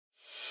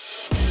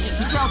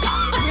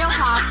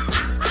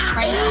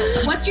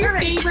So what's your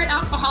favorite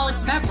alcoholic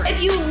beverage?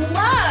 If you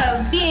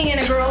love being in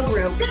a girl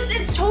group, this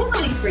is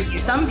totally for you.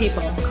 Some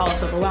people call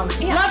us overwhelming.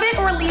 Yeah. Love it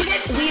or leave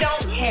it, we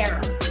don't care.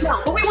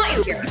 No, but we want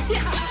you here.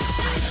 Yeah.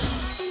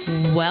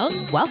 Well,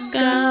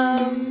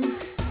 Welcome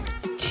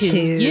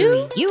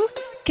to You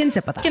Can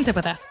Sip With Us. Can sip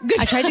with us.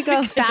 I tried to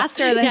go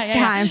faster this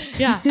time.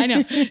 Yeah, I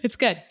know. It's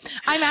good.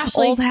 I'm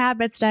Ashley. Old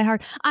habits die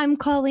hard. I'm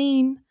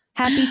Colleen.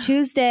 Happy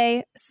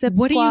Tuesday, Sip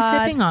What Squad. are you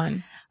sipping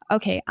on?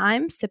 Okay,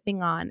 I'm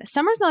sipping on.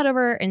 Summer's not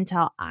over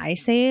until I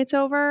say it's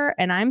over,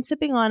 and I'm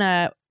sipping on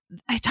I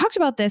talked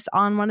about this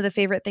on one of the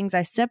favorite things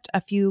I sipped a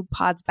few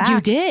pods back.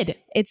 You did.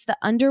 It's the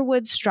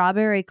Underwood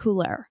Strawberry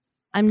Cooler.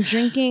 I'm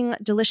drinking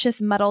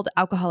delicious muddled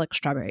alcoholic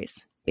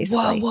strawberries,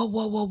 basically.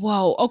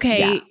 Whoa. Okay.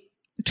 Yeah.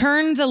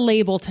 Turn the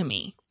label to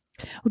me.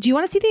 Well, do you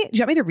want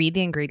me to read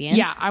the ingredients?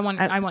 Yeah, I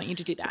want you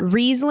to do that.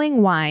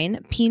 Riesling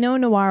wine,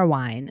 Pinot Noir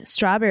wine,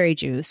 strawberry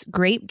juice,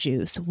 grape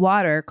juice,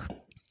 water,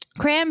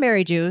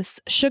 cranberry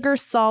juice, sugar,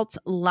 salt,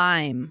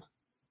 lime.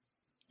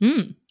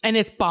 And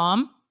it's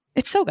bomb.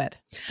 It's so good.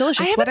 It's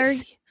delicious.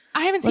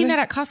 I haven't seen that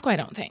at Costco, I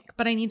don't think,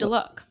 but I need to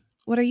look.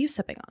 What are you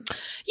sipping on?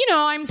 You know,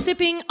 I'm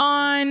sipping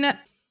on the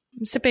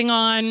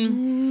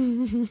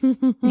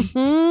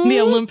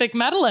Olympic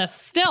medalists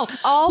still.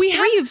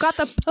 You've got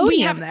the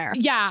podium there.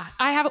 Yeah,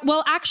 I have.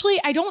 Well,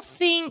 actually, I don't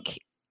think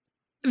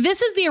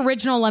this is the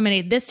original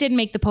lemonade. This didn't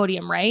make the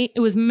podium, right? It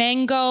was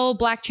mango,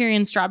 black cherry,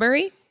 and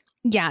strawberry.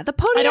 Yeah, the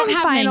podium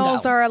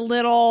finals are a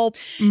little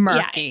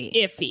murky.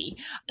 Yeah, iffy.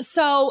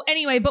 So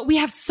anyway, but we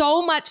have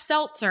so much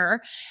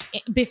seltzer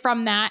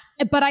from that.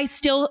 But I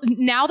still,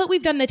 now that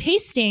we've done the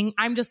tasting,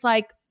 I'm just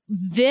like,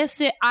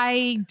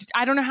 I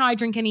don't know how I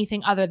drink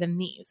anything other than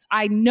these.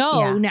 I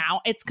know now,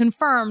 it's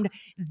confirmed,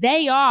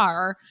 they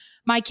are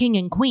my king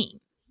and queen.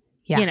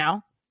 Yeah. You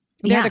know?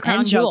 They're the crown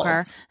and jewels.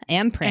 Joker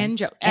and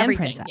Prince and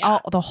everything. Princess. Yeah.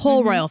 The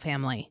whole royal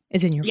family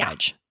is in your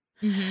fridge.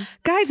 Mm-hmm.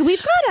 Guys,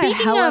 we've got a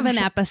hell of an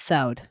of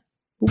episode.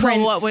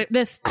 Prince,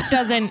 this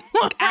doesn't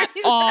at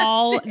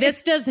all.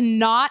 This does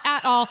not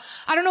at all.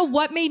 I don't know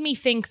what made me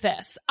think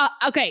this.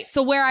 Okay,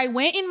 so where I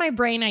went in my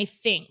brain, I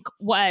think,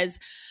 was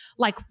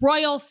like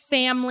royal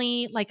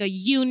family, like a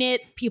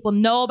unit. People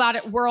know about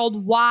it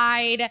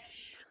worldwide.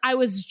 I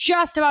was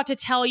just about to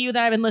tell you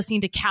that I've been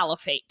listening to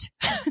Caliphate,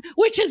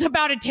 which is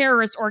about a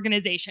terrorist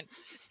organization.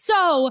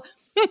 So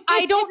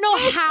I don't know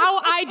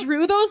how I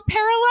drew those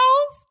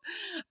parallels,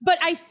 but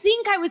I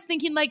think I was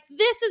thinking like,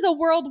 this is a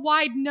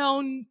worldwide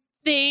known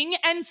thing,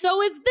 and so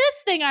is this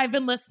thing I've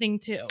been listening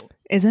to.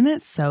 Isn't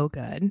it so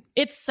good?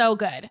 It's so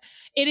good.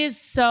 It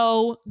is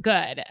so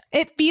good.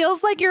 It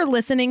feels like you're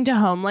listening to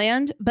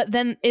Homeland, but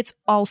then it's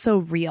also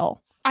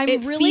real.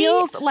 It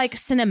feels like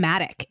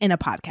cinematic in a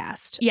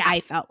podcast. Yeah,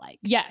 I felt like.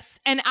 Yes.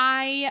 And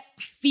I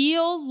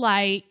feel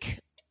like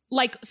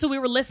so we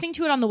were listening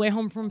to it on the way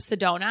home from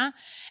Sedona.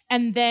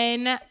 And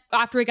then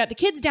after we got the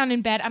kids down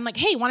in bed, I'm like,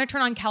 hey, want to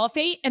turn on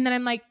Caliphate? And then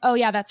I'm like, oh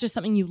yeah, that's just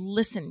something you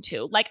listen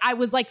to. Like I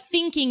was like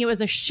thinking it was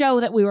a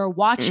show that we were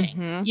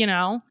watching, you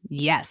know?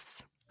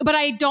 Yes. But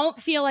I don't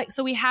feel like,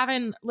 so we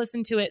haven't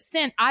listened to it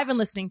since. I've been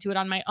listening to it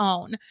on my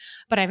own,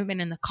 but I haven't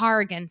been in the car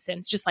again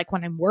since, just like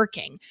when I'm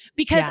working.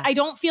 Because I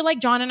don't feel like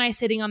John and I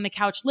sitting on the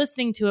couch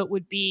listening to it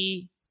would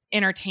be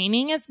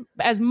entertaining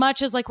as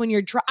much as like when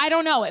you're I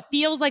don't know, it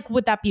feels like,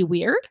 would that be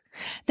weird?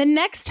 The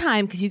next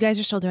time, because you guys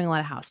are still doing a lot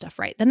of house stuff,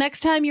 right? The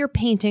next time you're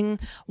painting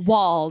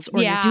walls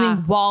or you're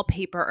doing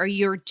wallpaper or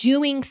you're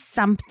doing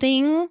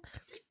something,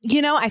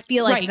 you know, I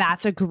feel like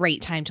that's a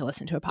great time to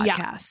listen to a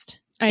podcast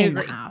in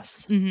the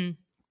house. Mm-hmm.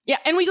 Yeah,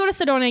 and we go to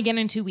Sedona again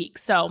in 2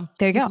 weeks, so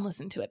there you go. Can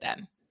listen to it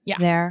then. Yeah,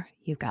 there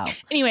you go.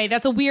 Anyway,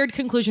 that's a weird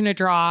conclusion to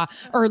draw,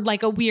 or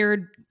like a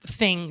weird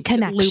thing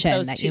connection to loop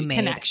those that two. You made.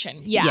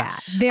 Connection, yeah,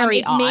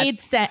 very odd. It made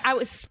sense. I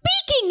was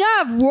speaking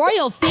of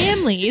royal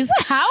families.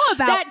 How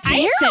about that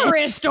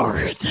terrorist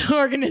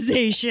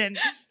organization?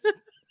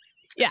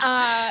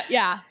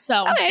 Yeah.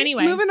 So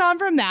anyway, moving on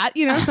from that,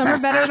 you know, some are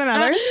better than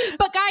others.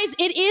 But guys,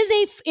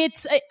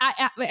 it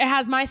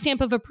has my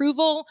stamp of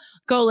approval.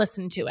 Go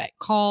listen to it.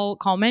 Call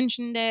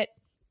mentioned it.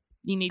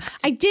 You need to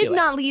I did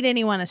not lead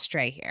anyone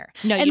astray here.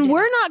 No, and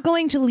we're not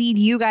going to lead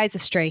you guys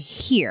astray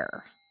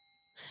here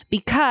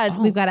because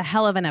we've got a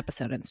hell of an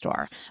episode in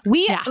store.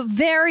 We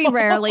very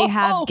rarely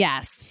have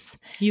guests.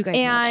 You guys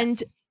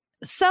and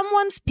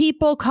someone's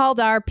people called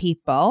our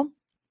people.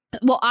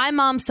 Well, I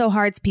Mom So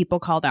Hard's people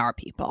called our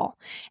people.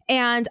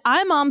 And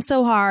I Mom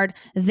So Hard,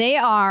 they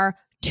are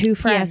two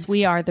friends. Yes,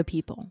 we are the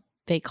people.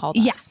 They called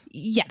us.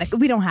 Yeah,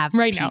 we don't have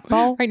people.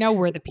 Now. Right now,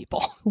 we're the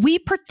people. We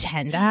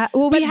pretend that.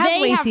 Well, we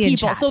have Lacey and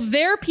Chad. So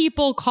their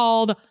people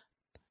called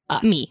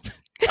us. Me.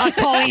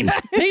 Colleen.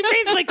 They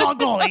basically called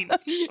Colleen.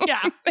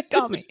 Yeah, they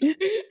called me.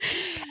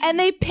 And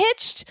they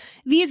pitched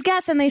these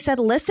guests and they said,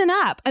 listen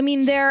up. I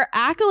mean, their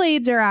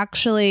accolades are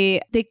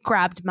actually, they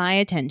grabbed my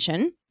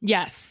attention.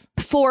 Yes.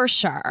 For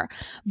sure.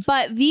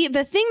 But the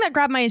thing that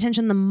grabbed my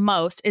attention the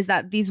most is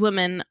that these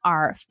women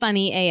are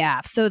funny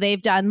AF. So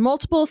they've done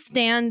multiple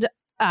stand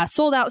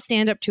sold out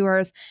stand-up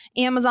tours,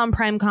 Amazon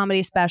Prime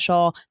comedy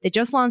special. They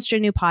just launched a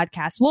new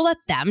podcast. We'll let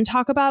them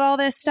talk about all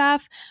this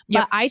stuff.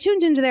 But I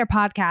tuned into their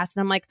podcast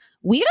and I'm like,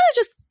 we got to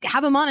just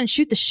have them on and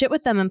shoot the shit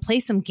with them and play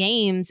some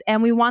games.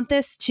 And we want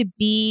this to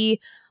be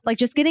like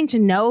just getting to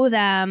know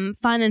them,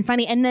 fun and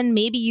funny. And then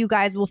maybe you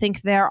guys will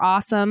think they're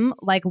awesome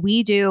like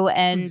we do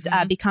and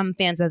become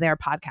fans of their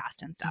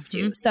podcast and stuff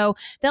too. So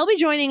they'll be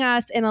joining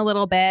us in a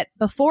little bit.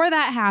 Before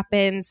that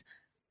happens,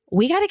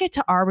 we got to get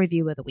to our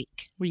review of the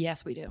week. Well,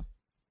 yes, we do.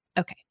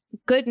 Okay.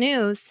 Good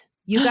news.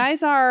 You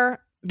guys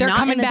are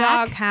not in the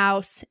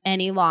doghouse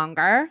any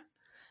longer.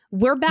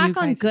 We're back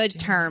on good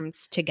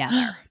terms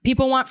together.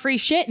 People want free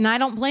shit, and I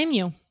don't blame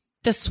you.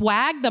 The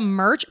swag, the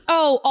merch.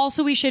 Oh,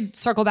 also, we should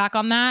circle back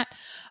on that.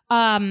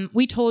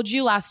 We told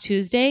you last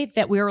Tuesday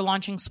that we were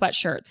launching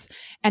sweatshirts.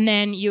 And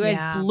then you guys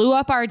blew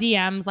up our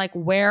DMs like,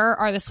 where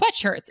are the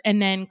sweatshirts?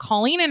 And then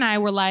Colleen and I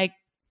were like,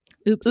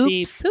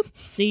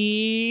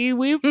 oopsie,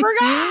 we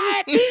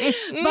forgot.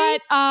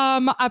 But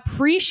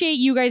appreciate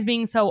you guys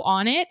being so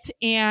on it.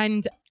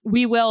 And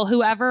we will,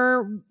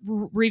 whoever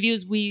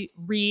reviews we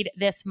read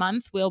this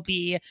month will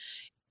be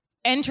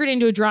entered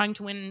into a drawing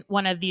to win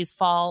one of these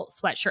fall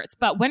sweatshirts.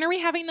 But when are we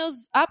having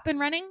those up and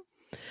running?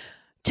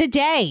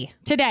 Today.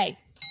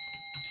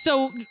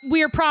 So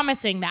we are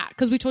promising that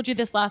because we told you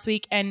this last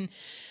week and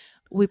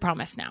we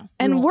promise now.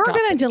 And we're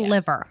going to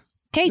deliver.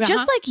 Okay,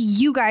 just like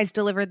you guys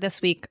delivered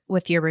this week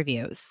with your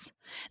reviews.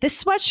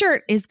 This sweatshirt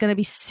is going to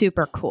be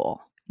super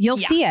cool. You'll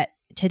see it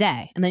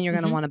today, and then you're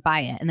going to want to buy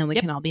it, and then we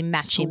can all be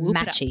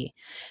matchy.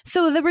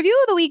 So the review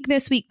of the week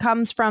this week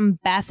comes from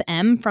Beth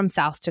M. from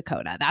South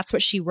Dakota. That's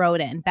what she wrote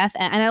in. Beth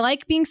M. And I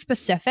like being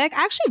specific.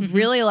 I actually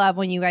really love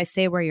when you guys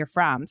say where you're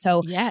from.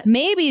 So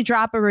maybe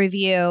drop a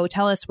review,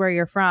 tell us where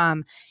you're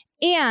from.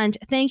 And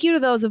thank you to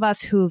those of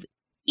us who've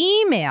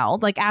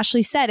emailed, like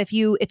Ashley said, if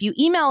you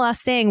email us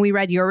saying we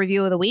read your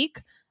review of the week,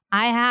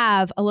 I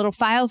have a little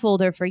file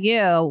folder for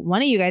you.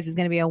 One of you guys is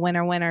going to be a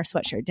winner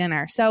sweatshirt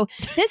dinner. So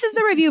this is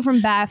the review from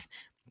Beth.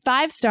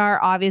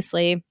 5-star,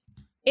 obviously.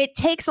 It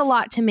takes a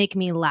lot to make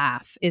me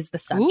laugh is the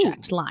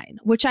subject line,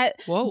 which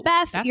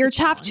Beth, you're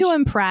tough to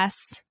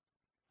impress.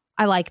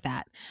 I like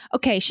that.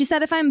 Okay, she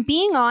said, if I'm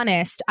being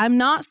honest, I'm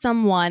not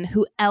someone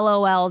who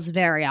LOLs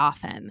very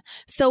often.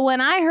 So when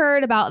I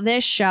heard about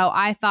this show,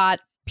 I thought,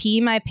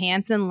 pee my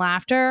pants in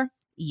laughter?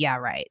 Yeah,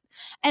 right.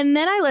 And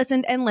then I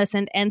listened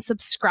and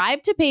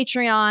subscribed to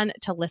Patreon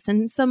to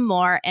listen some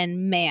more.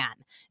 And man,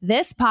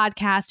 this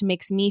podcast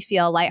makes me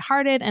feel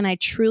lighthearted and I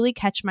truly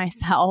catch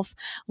myself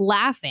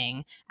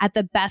laughing at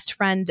the best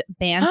friend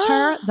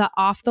banter, the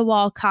off the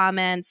wall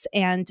comments,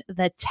 and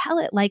the tell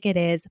it like it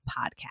is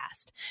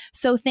podcast.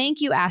 So thank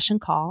you, Ash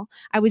and Call.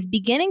 I was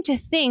beginning to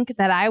think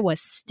that I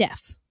was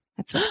stiff.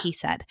 That's what he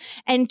said.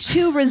 And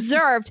too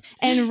reserved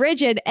and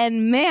rigid.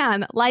 And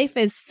man, life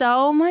is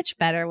so much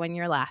better when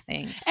you're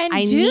laughing. And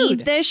I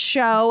need this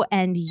show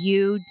and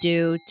you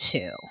do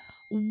too.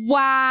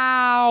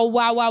 Wow.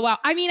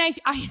 I mean, I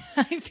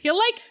feel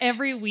like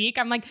every week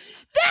I'm like,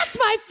 that's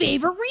my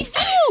favorite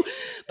review.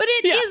 But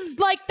it is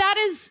like, that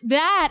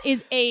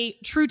is a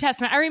true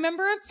testament. I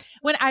remember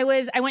when I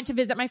went to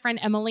visit my friend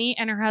Emily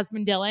and her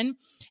husband Dylan.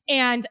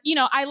 And, you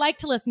know, I like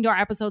to listen to our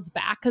episodes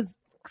back because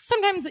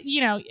sometimes,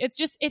 you know, it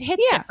hits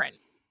different.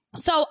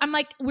 So I'm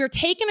like, we're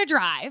taking a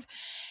drive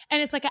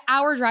and it's like an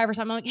hour drive or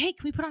something. I'm like, hey,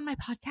 can we put on my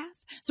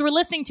podcast? So we're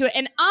listening to it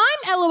and I'm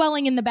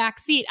LOLing in the back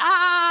seat.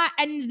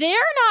 And they're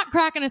not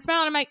cracking a smile.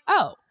 And I'm like,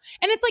 oh,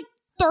 and it's like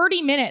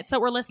 30 minutes that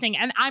we're listening.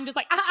 And I'm just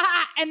like,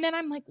 and then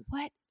I'm like,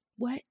 what?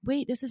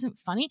 Wait, this isn't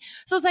funny.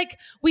 So it's like,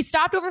 we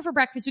stopped over for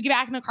breakfast. We get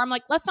back in the car. I'm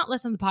like, let's not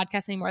listen to the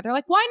podcast anymore. They're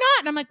like, why not?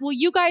 And I'm like, well,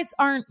 you guys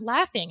aren't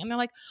laughing. And they're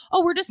like,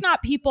 oh, we're just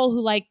not people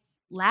who like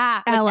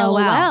laugh. Like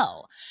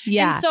LOL.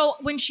 Yeah. And so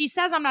when she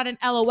says I'm not an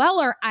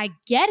LOLer, I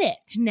get it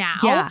now.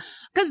 Yeah.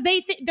 Because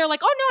they're like,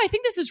 oh no, I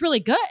think this is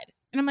really good.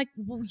 And I'm like,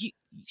 well, you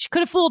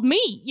could have fooled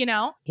me, you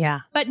know?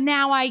 Yeah. But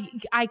now I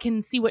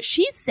can see what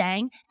she's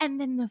saying.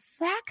 And then the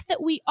fact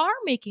that we are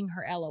making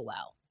her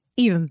LOL.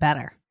 Even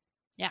better.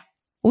 Yeah.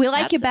 We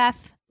like you,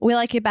 Beth. We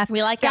like you, Beth.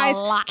 We like guys. A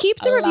lot. Keep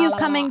the reviews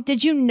coming.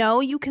 Did you know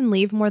you can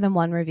leave more than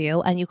one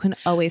review and you can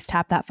always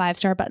tap that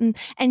 5-star button?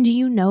 And do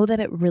you know that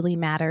it really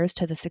matters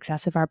to the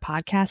success of our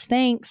podcast?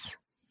 Thanks.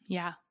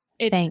 Yeah.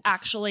 It's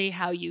actually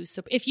how you...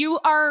 if you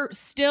are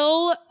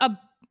still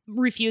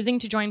refusing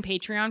to join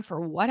Patreon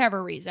for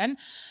whatever reason,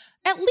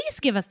 at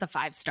least give us the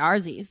 5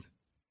 starsies.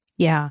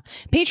 Yeah.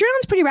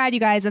 Patreon's pretty rad,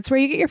 you guys. That's where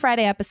you get your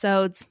Friday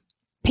episodes.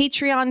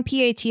 Patreon,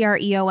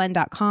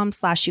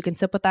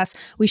 patreon.com/YouCanSipWithUs.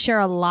 We share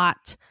a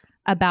lot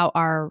about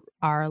our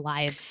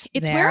lives.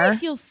 It's there. Where I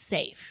feel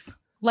safe.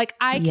 Like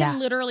I can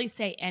literally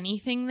say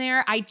anything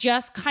there. I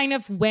just kind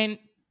of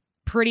went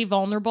pretty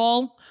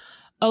vulnerable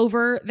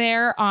over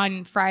there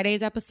on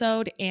Friday's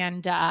episode.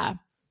 And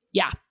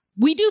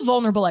we do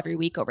vulnerable every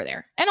week over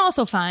there. And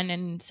also fun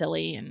and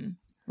silly and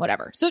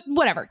whatever. So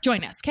whatever,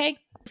 join us, okay?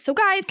 So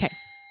guys,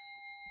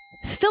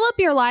 fill up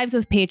your lives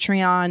with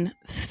Patreon,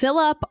 fill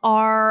up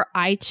our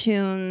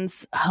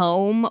iTunes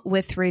home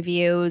with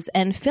reviews,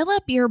 and fill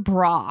up your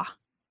bra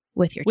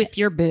with your tits. With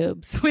your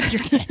boobs, with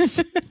your tits.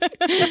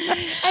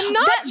 And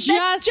not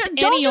just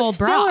any old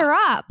bra. Fill her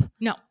up.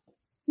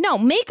 No,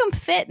 make them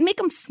fit, make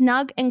them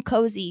snug and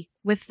cozy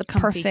with the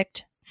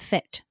perfect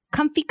fit.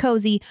 Comfy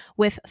cozy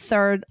with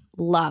Third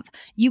Love.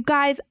 You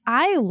guys,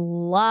 I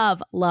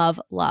love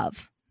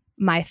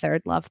my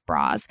Third Love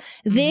bras.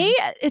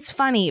 It's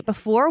funny,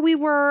 before we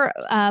were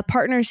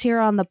partners here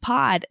on the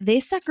pod, they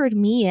suckered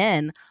me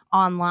in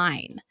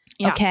online.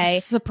 Yeah, okay.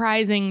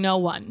 Surprising no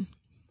one.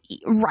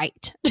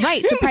 Right.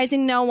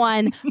 Surprising no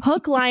one.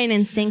 Hook, line,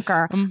 and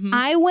sinker.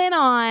 I went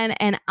on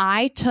and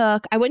I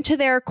went to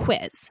their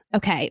quiz.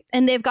 Okay.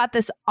 And they've got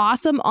this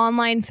awesome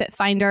online fit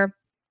finder.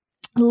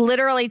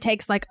 Literally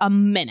takes like a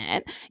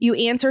minute. You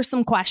answer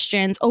some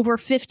questions. Over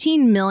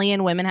 15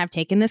 million women have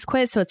taken this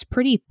quiz, so it's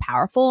pretty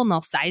powerful and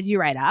they'll size you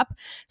right up.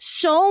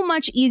 So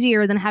much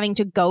easier than having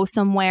to go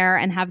somewhere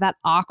and have that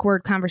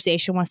awkward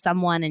conversation with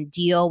someone and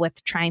deal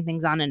with trying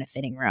things on in a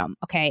fitting room.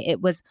 Okay,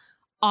 it was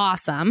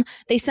awesome.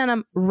 They sent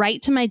them right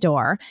to my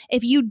door.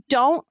 If you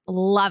don't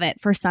love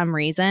it for some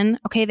reason,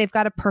 okay, they've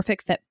got a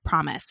perfect fit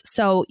promise.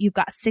 So you've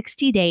got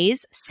 60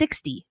 days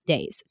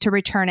to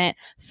return it.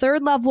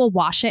 Third Love will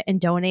wash it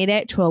and donate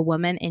it to a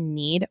woman in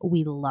need.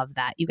 We love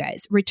that, you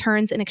guys.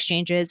 Returns and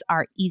exchanges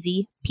are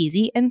easy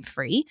peasy and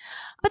free.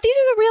 But these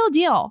are the real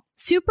deal.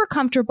 Super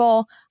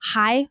comfortable,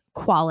 high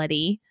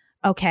quality.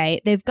 Okay,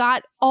 they've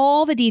got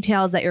all the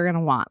details that you're going to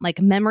want, like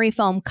memory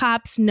foam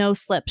cups, no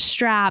slip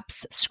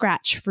straps,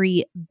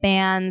 scratch-free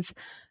bands.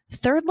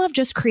 Third Love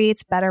just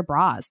creates better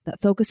bras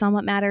that focus on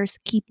what matters,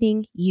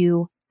 keeping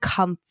you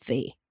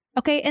comfy.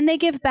 Okay, and they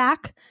give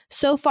back.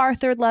 So far,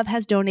 Third Love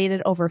has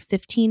donated over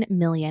 15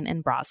 million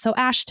in bras. So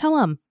Ash, tell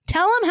them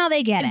how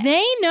they get it.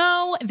 They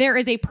know there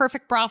is a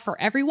perfect bra for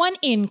everyone,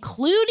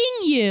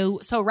 including you.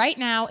 So right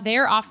now,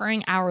 they're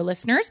offering our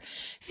listeners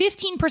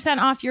 15%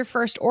 off your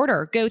first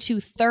order. Go to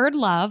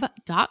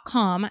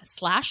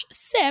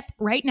thirdlove.com/sip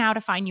right now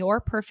to find your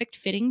perfect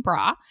fitting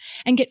bra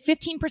and get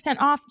 15%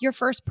 off your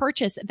first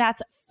purchase.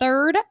 That's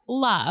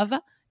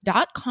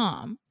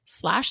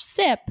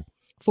thirdlove.com/sip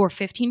for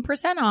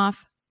 15%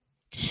 off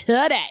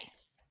today.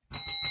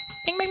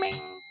 Bing, bing, bing.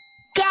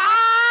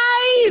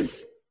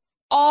 Guys,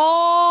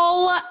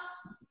 all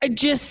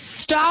just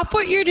stop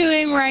what you're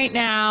doing right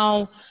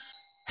now.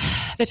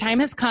 The time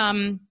has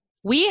come.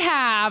 We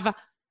have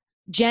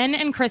Jen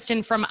and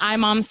Kristen from I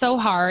Mom So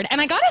Hard. And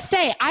I got to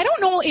say,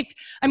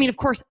 of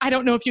course, I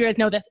don't know if you guys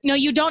know this. No,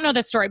 you don't know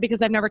this story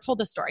because I've never told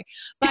this story.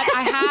 But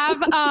I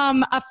have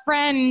a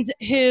friend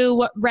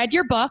who read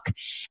your book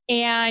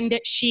and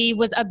she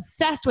was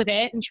obsessed with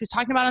it. And she was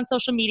talking about it on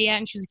social media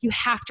and she's like, you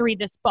have to read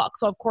this book.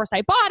 So of course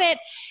I bought it.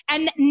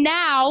 And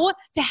now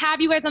to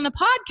have you guys on the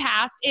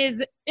podcast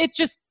it's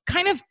just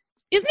kind of,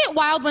 isn't it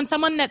wild when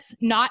someone that's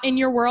not in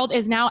your world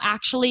is now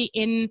actually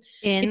you're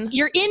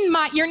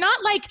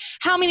not like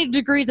how many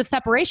degrees of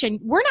separation?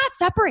 We're not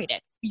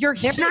separated. They're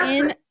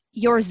in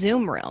your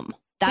Zoom room.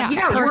 That's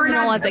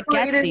personal as it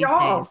gets these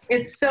days.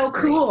 It's so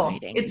cool.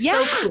 It's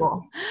so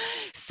cool.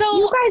 So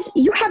you guys,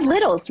 you have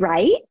littles,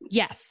 right?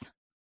 Yes.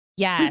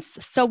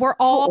 So we're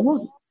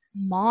all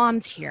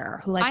moms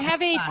here who like. I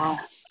have a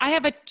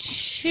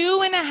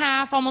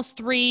 2.5, almost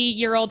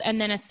 3-year-old, and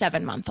then a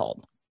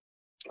 7-month-old.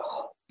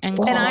 And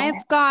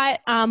I've got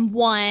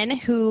one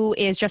who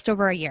is just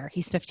over a year.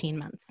 He's 15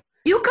 months.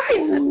 You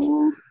guys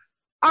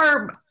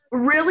are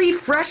really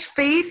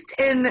fresh-faced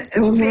and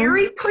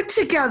very put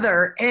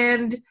together,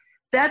 and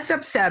that's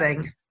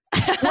upsetting.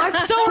 What?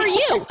 So are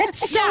you.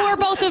 So are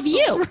both of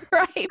you.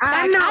 Right.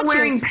 I'm not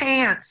wearing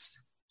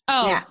pants.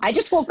 Oh. Yeah, I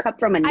just woke up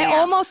from a nap. I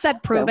almost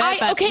said prove it. But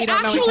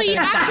actually,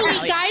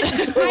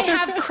 guys, I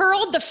have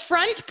curled the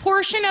front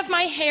portion of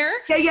my hair,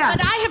 but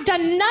I have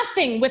done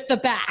nothing with the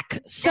back.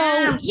 So,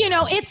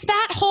 it's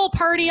that whole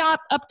party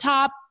up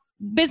top,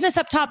 business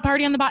up top,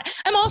 party on the bottom.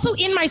 I'm also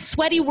in my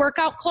sweaty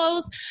workout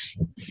clothes.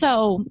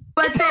 So,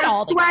 but they're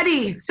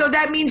sweaty. So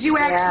that means you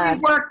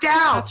actually worked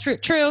out. That's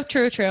true.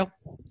 Okay,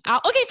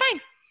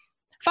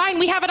 fine.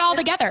 We have it all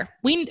together.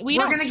 We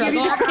don't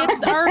struggle.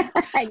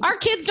 Our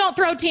kids don't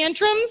throw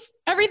tantrums.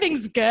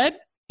 Everything's good.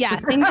 Yeah,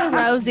 things are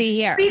rosy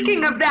here.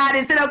 Speaking of that,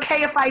 is it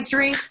okay if I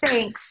drink?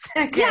 Thanks.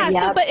 Okay.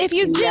 Yeah, but if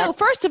you do,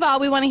 first of all,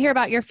 we want to hear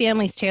about your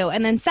families too.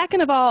 And then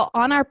second of all,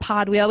 on our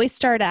pod, we always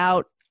start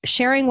out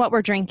sharing what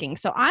we're drinking.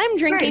 So I'm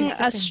drinking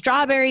a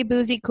strawberry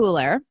boozy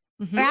cooler.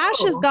 Mm-hmm. Ash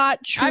has got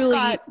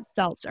Truly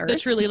seltzers. The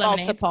Truly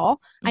lemonades.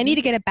 Multiple. Mm-hmm. I need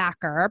to get a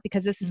backer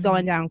because this is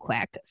going down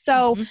quick.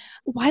 So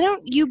why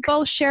don't you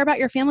both share about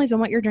your families and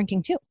what you're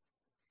drinking too?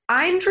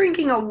 I'm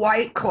drinking a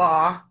White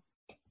Claw.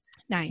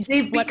 Nice.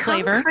 They've what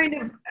become flavor?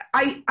 kind of,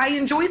 I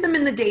enjoy them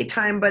in the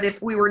daytime, but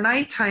if we were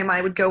nighttime,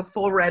 I would go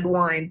full red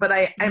wine. But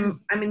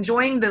I'm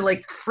enjoying the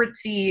like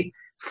frizzy,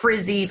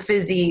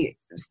 fizzy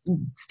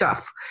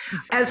stuff.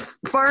 As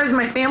far as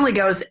my family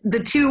goes,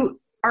 the two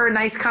are a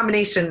nice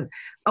combination,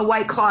 a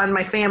White Claw and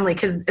my family,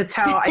 because it's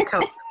how I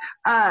cope.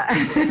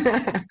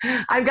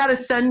 I've got a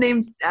son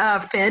named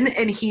Finn,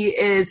 and he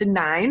is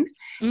 9.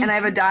 Mm-hmm. And I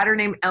have a daughter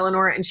named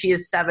Eleanor, and she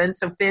is 7.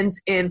 So Finn's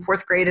in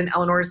 4th grade, and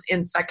Eleanor's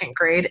in 2nd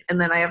grade. And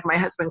then I have my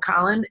husband,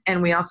 Colin,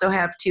 and we also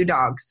have 2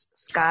 dogs,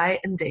 Sky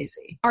and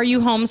Daisy. Are you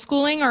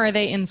homeschooling, or are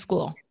they in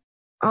school?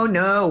 Oh,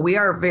 no. We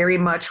are very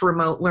much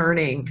remote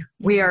learning.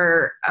 We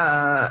are,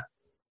 where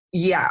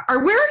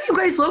are you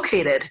guys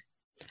located?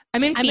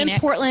 I'm in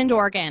Portland,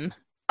 Oregon.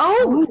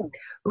 Oh,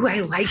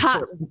 I like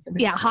Portland.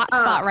 Yeah, hot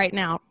spot right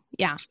now.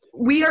 Yeah.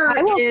 We are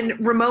in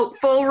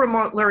full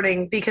remote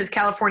learning because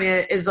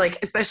California is like,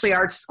 especially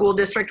our school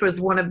district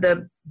was one of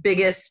the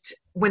biggest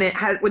when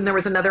there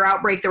was another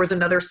outbreak, there was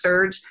another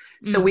surge.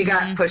 So we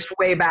got pushed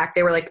way back.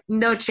 They were like,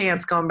 no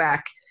chance going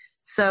back.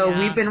 So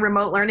we've been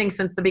remote learning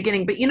since the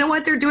beginning, but you know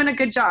what? They're doing a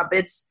good job.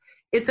 It's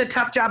a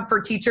tough job for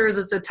teachers.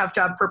 It's a tough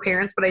job for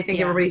parents, but I think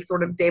everybody's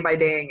sort of day by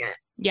daying it.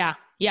 Yeah.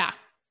 Yeah.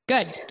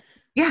 Good.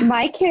 Yeah.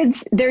 My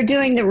kids, they're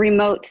doing the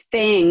remote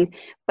thing,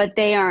 but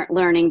they aren't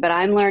learning. But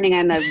I'm learning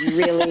I'm a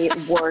really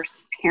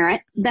worse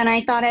parent than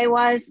I thought I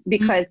was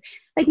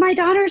because like my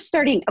daughter's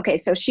starting. Okay,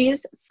 so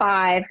she's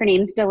 5. Her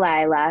name's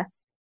Delilah.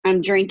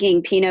 I'm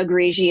drinking Pinot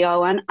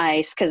Grigio on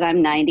ice because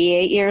I'm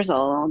 98 years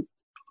old.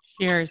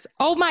 Cheers.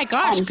 Oh my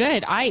gosh,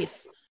 good.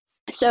 Ice.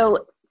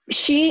 So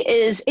she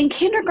is in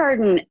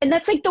kindergarten, and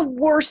that's like the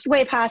worst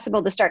way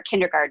possible to start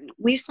kindergarten.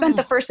 We've spent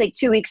the first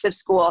 2 weeks of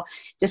school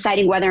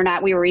deciding whether or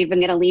not we were even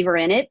going to leave her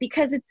in it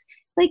because it's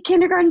like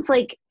kindergarten's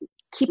like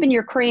keeping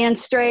your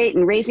crayons straight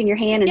and raising your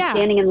hand and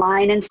standing in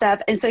line and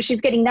stuff. And so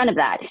she's getting none of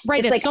that.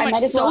 Right. It's like, so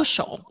much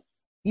social.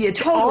 Yeah,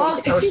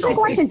 totally. She's like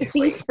watching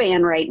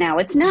C-SPAN right now.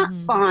 It's not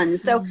fun.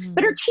 So,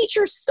 but her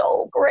teacher's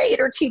so great.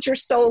 Her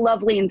teacher's so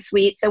lovely and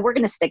sweet. So we're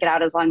going to stick it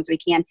out as long as we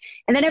can.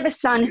 And then I have a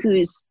son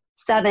who's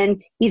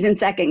 7. He's in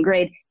 2nd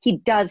grade. He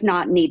does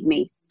not need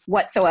me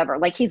whatsoever.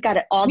 Like he's got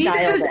it all dialed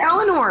in. Neither does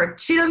Eleanor.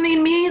 She doesn't need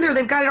me either.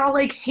 They've got it all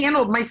like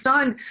handled. My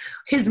son,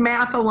 his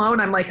math alone,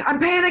 I'm like, I'm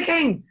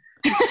panicking.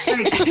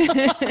 Like,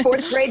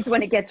 4th grade's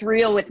when it gets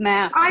real with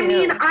math. I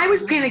mean, I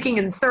was panicking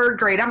in 3rd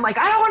grade. I'm like,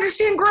 I don't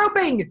understand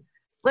grouping.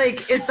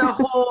 Like it's a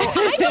whole.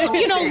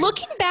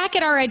 Looking back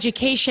at our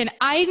education,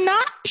 I'm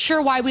not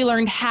sure why we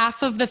learned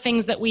half of the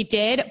things that we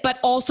did, but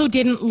also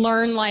didn't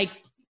learn like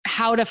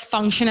how to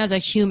function as a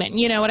human.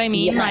 You know what I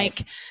mean?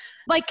 Yes.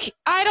 Like,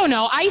 I don't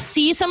know. I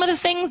see some of the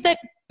things that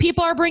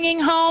people are bringing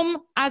home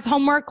as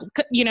homework,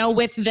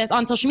 with this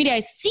on social media. I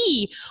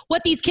see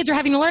what these kids are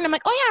having to learn. I'm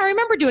like, oh yeah, I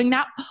remember doing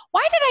that.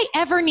 Why did I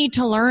ever need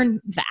to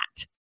learn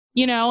that?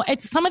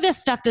 It's some of this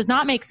stuff does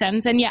not make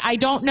sense. And yet I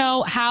don't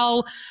know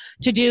how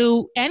to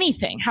do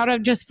anything, how to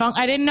just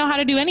I didn't know how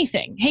to do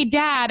anything. Hey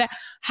dad,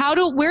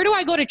 where do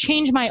I go to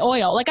change my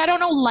oil? Like, I don't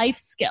know life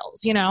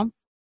skills,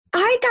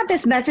 I got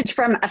this message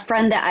from a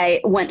friend that I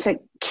went to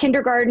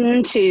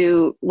kindergarten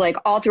to like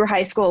all through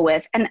high school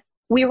with, and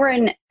we were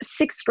in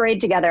 6th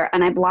grade together,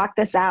 and I blocked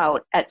this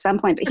out at some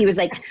point, but he was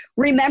like,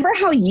 remember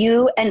how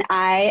you and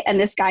I and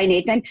this guy,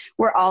 Nathan,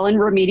 were all in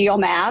remedial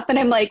math? And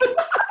I'm like,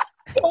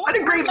 what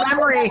a great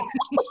memory. I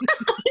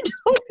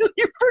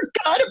totally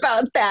forgot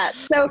about that.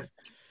 So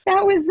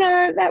that was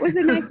a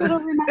nice little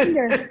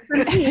reminder for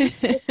me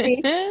this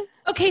week.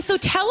 Okay, so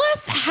tell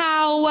us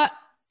how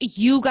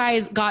you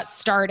guys got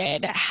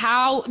started.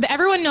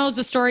 Everyone knows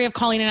the story of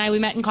Colleen and I. We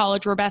met in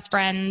college. We're best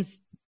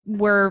friends.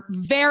 We're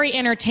very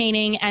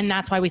entertaining, and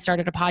that's why we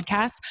started a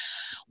podcast.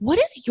 What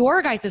is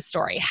your guys'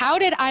 story? How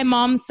did I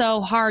Mom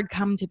So Hard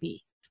come to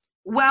be?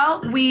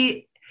 Well,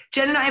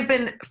 Jen and I have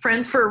been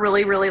friends for a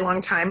really, really long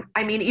time.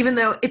 I mean, even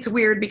though it's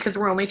weird because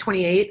we're only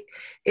 28,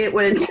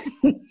 it's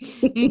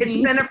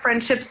been a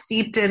friendship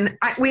steeped in,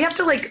 we have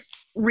to like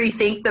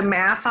rethink the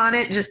math on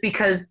it just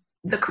because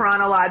the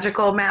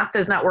chronological math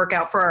does not work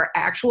out for our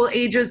actual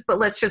ages, but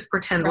let's just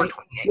pretend we're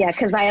 28. Yeah,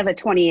 because I have a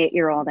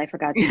 28-year-old. I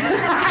forgot to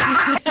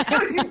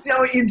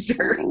you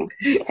jerk.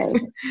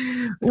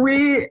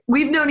 Okay.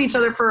 We've known each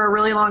other for a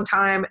really long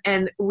time,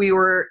 and we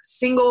were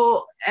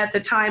single at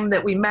the time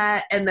that we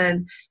met, and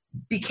then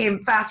became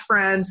fast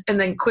friends, and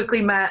then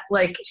quickly met.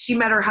 Like, she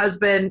met her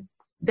husband.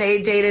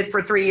 They dated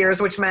for 3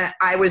 years, which meant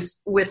I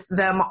was with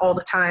them all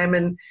the time,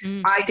 and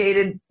I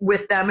dated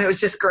with them. It was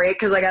just great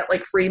because I got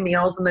like free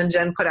meals, and then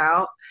Jen put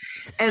out.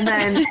 And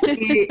then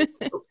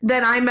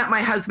then I met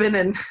my husband,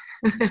 and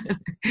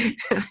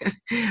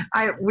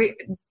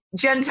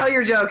Jen, tell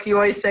your joke you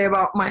always say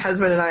about my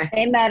husband and I.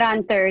 They met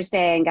on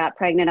Thursday and got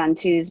pregnant on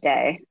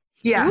Tuesday.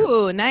 Yeah.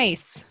 Ooh,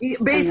 nice.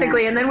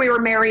 Basically, and then we were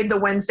married the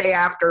Wednesday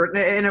after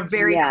in a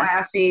very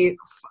classy,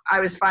 I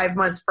was 5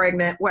 months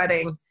pregnant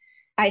wedding.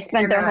 I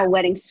spent their whole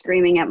wedding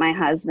screaming at my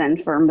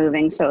husband for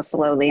moving so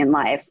slowly in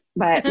life,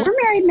 but we're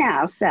married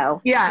now. So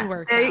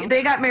yeah,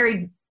 they got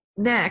married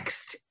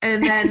next.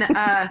 And then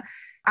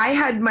I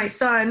had my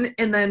son,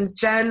 and then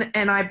Jen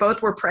and I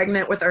both were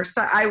pregnant with our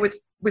son. I was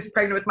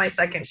pregnant with my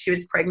second. She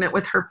was pregnant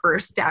with her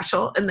first,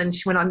 Dashiell, and then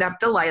she went on to have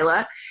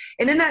Delilah.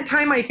 And in that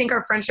time, I think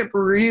our friendship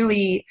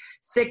really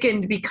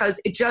thickened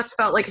because it just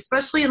felt like,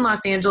 especially in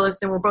Los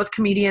Angeles, and we're both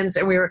comedians,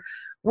 and we were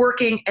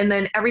working, and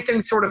then everything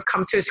sort of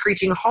comes to a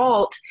screeching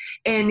halt,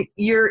 and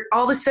you're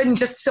all of a sudden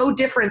just so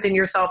different than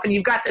yourself, and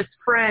you've got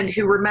this friend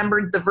who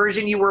remembered the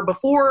version you were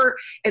before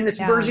and this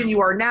version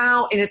you are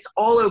now, and it's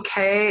all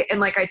okay.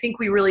 And like I think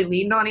we really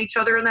leaned on each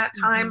other in that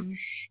time.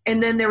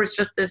 And then there was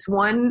just this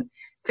one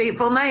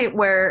fateful night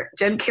where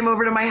Jen came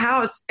over to my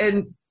house,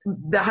 and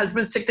the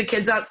husbands took the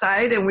kids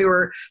outside, and we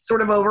were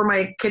sort of over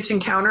my kitchen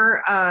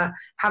counter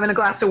having a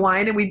glass of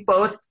wine, and we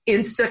both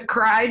insta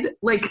cried.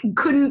 Like we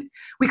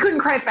couldn't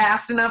cry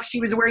fast enough. She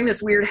was wearing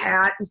this weird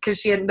hat because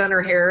she hadn't done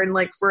her hair in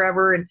like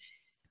forever,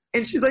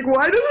 and she's like,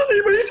 why doesn't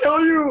anybody tell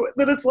you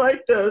that it's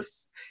like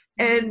this?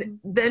 And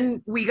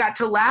then we got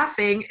to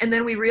laughing, and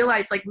then we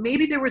realized like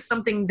maybe there was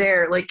something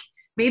there. Like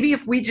maybe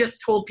if we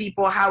just told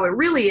people how it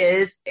really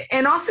is,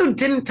 and also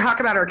didn't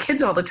talk about our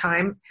kids all the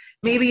time,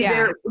 maybe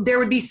there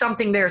would be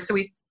something there. So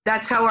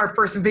that's how our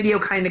first video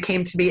kind of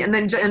came to be. And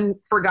then Jen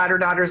forgot her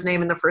daughter's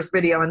name in the first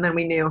video, and then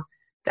we knew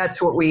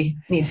that's what we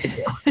need to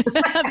do.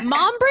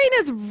 Mom brain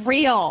is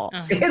real.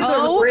 It's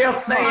a real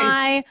thing.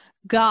 My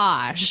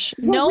gosh.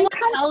 No one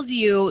tells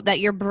you that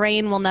your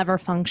brain will never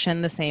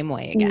function the same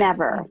way again.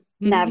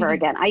 Never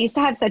again. I used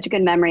to have such a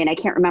good memory, and I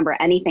can't remember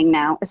anything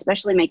now,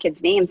 especially my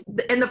kids' names.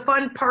 And the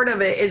fun part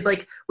of it is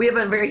like we have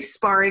a very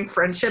sparring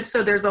friendship.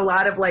 So there's a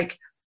lot of like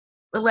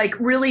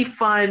really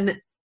fun.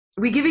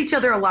 We give each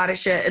other a lot of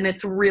shit, and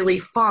it's really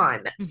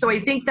fun. So I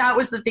think that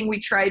was the thing we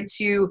tried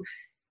to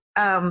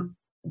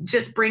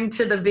just bring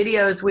to the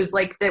videos, was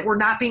like that we're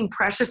not being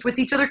precious with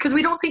each other, because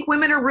we don't think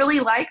women are really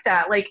like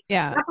that. Like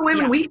not the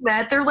women we've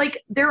met,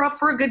 they're up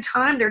for a good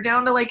time. They're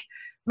down to like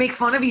make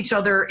fun of each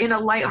other in a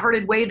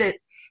lighthearted way that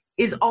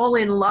is all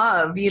in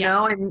love, you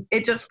know, and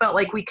it just felt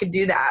like we could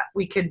do that.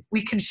 We could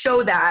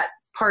show that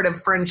part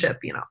of friendship,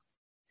 you know.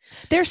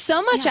 There's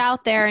so much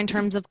out there in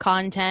terms of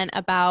content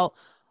about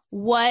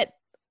what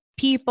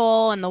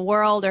people in the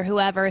world or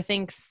whoever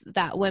thinks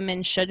that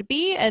women should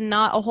be, and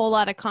not a whole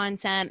lot of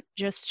content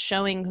just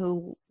showing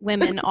who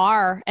women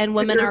are, and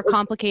women are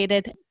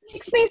complicated. It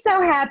makes me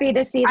so happy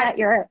to see that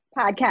your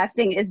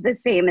podcasting is the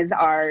same as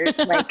ours.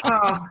 Like,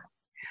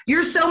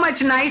 you're so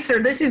much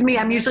nicer. This is me.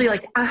 I'm usually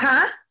like,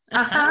 okay.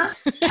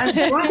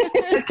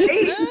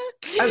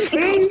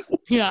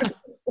 Yeah.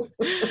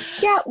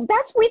 Yeah,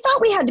 we thought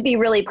we had to be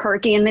really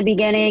perky in the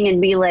beginning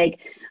and be like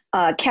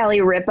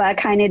Kelly Ripa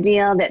kind of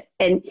deal.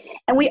 And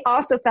we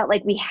also felt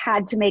like we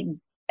had to make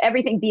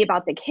everything be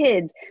about the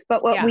kids.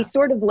 But what we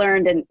sort of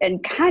learned,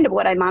 and kind of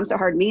what I Mom So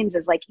Hard means,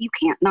 is like you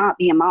can't not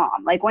be a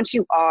mom. Like once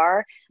you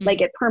are,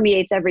 like it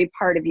permeates every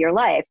part of your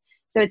life.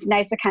 So it's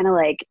nice to kind of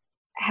like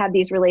have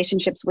these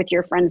relationships with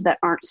your friends that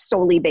aren't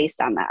solely based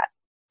on that.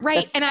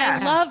 Right. And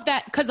I love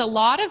that, because a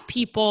lot of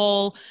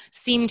people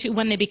seem to,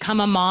 when they become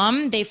a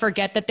mom, they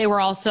forget that they were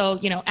also,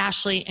 you know,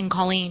 Ashley and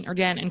Colleen or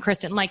Jen and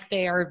Kristen, like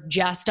they are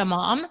just a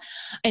mom,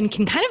 and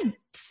can kind of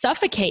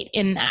suffocate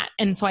in that.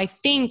 And so I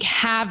think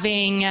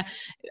having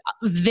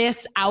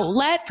this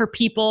outlet for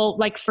people,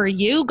 like for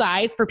you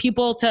guys, for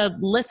people to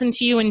listen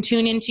to you and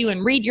tune into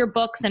and read your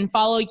books and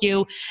follow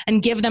you,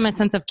 and give them a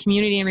sense of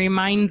community and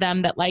remind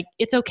them that like,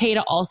 it's okay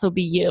to also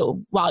be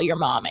you while you're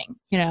momming,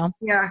 you know?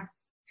 Yeah.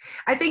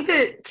 I think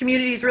that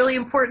community is really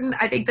important.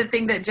 I think the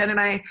thing that Jen and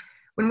I,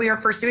 when we were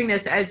first doing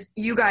this, as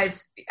you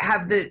guys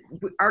have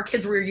our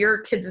kids were your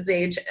kids'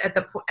 age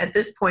at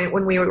this point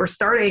when we were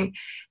starting,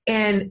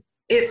 and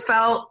it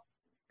felt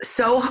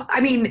so,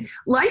 I mean,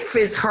 life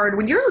is hard.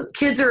 When your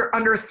kids are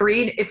under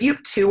 3, if you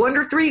have 2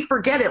 under 3,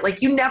 forget it.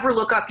 Like you never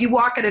look up. You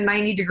walk at a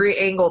 90-degree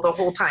angle the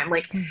whole time.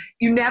 Like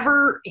you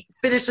never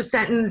finish a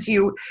sentence.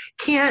 You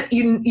can't,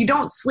 you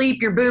don't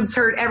sleep. Your boobs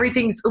hurt.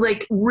 Everything's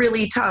like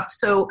really tough.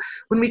 So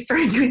when we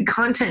started doing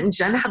content and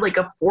Jen had like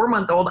a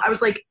 4-month-old, I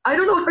was like, I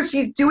don't know how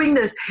she's doing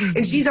this.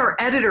 And she's our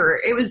editor.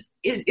 It was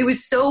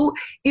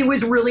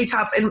really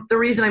tough. And the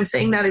reason I'm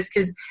saying that is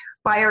because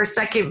by our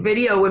second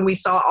video, when we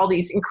saw all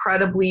these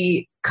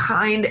incredibly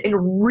kind and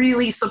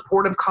really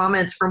supportive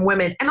comments from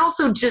women, and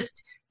also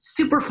just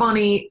super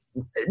funny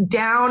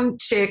down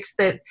chicks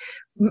that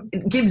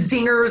give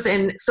zingers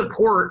and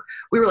support,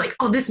 we were like,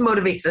 oh, this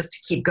motivates us to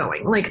keep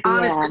going. Like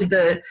honestly,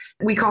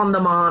 we call them the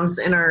moms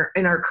in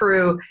our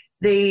crew.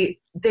 They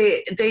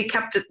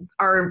kept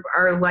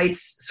our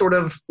lights sort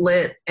of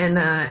lit,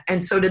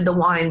 and so did the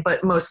wine,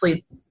 but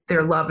mostly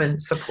their love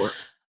and support.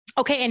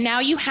 Okay, and now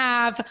you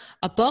have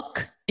a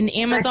book, an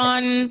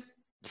Amazon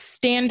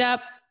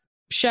stand-up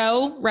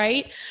show,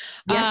 right?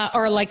 Yes.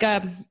 Or like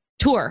a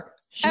tour.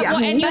 Yeah.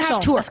 And you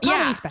have tour.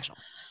 Comedy special.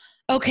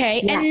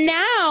 Okay, and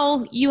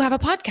now you have a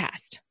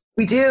podcast.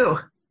 We do.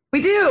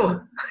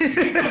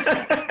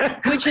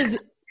 Which is,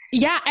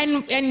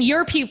 and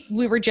your people,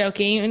 we were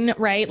joking,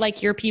 right?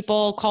 Like your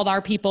people called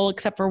our people,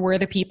 except for we're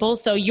the people.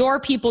 So your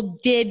people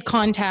did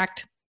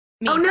contact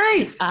me. Oh,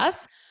 nice.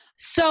 Us.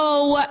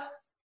 So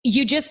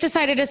you just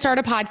decided to start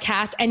a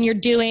podcast, and you're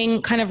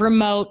doing kind of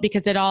remote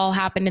because it all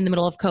happened in the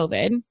middle of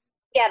COVID.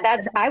 Yeah,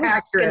 I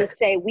was going to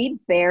say we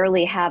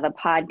barely have a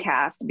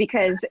podcast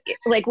because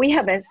like we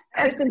have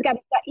Kristen's got,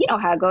 you know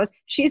how it goes.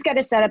 She's got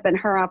to set up in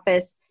her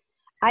office.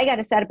 I got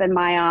to set up in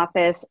my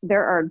office.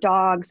 There are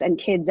dogs and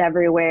kids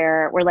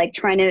everywhere. We're like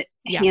trying to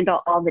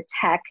handle all the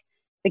tech,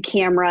 the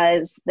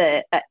cameras,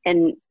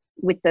 and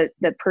with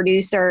the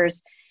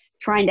producers,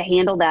 trying to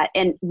handle that.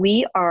 And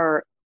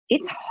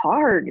it's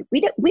hard.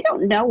 We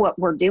don't know what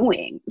we're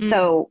doing.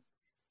 So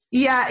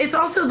yeah, it's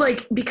also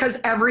like, because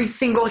every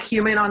single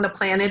human on the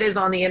planet is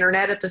on the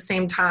internet at the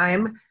same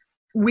time,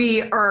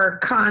 we are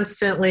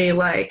constantly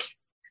like,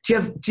 do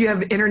you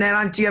have internet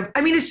on?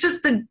 It's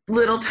just the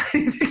little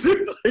tiny things are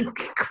like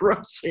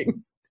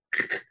crushing.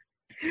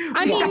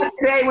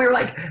 Today we were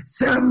like,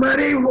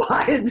 somebody,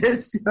 why is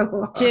this so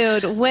hard?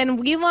 Dude, when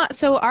we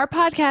so our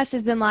podcast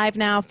has been live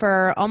now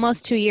for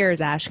almost 2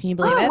 years, Ash. Can you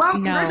believe it? Wow,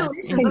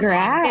 congratulations.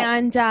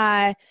 Congrats.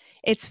 And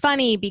it's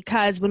funny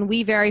because when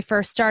we very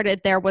first started,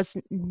 there was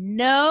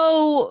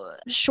no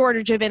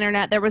shortage of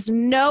internet. There was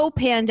no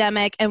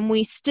pandemic, and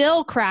we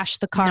still crashed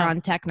the car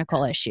on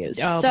technical issues.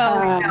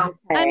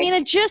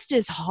 It just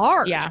is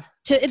hard. Yeah.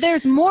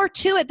 There's more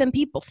to it than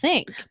people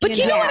think. But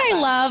you know what I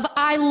love?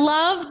 I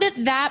love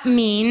that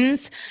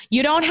means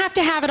you don't have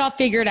to have it all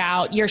figured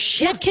out. Your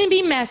shit can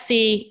be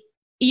messy.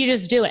 You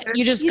just do it.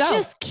 You just go. You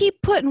just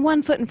keep putting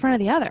one foot in front of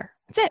the other.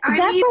 That's it.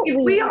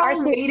 If we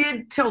all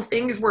waited till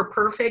things were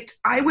perfect,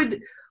 I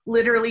would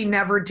literally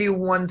never do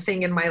one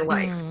thing in my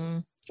life.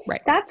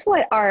 Right. That's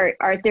what our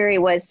theory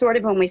was, sort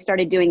of when we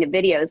started doing the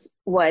videos,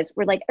 was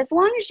we're like, as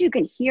long as you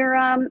can hear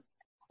them,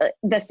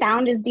 the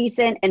sound is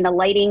decent and the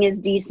lighting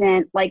is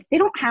decent. Like, they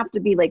don't have to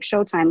be like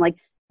Showtime. Like,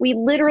 we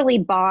literally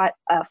bought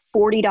a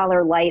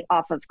 $40 light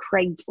off of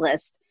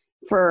Craigslist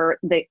for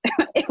the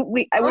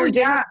we were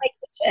doing my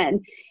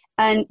kitchen,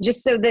 and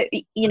just so that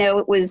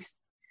it was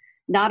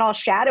not all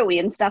shadowy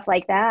and stuff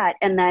like that.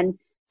 And then,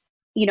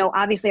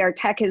 obviously our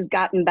tech has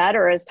gotten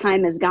better as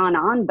time has gone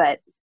on, but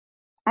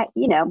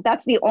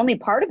that's the only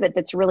part of it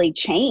that's really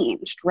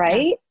changed,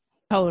 right?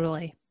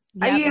 Totally.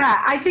 Yep.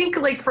 Yeah, I think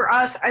like for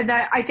us,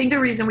 I think the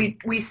reason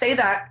we say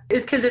that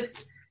is because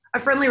it's a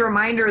friendly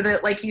reminder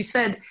that, like you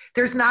said,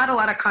 there's not a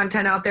lot of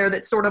content out there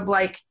that's sort of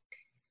like,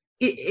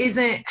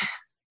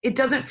 it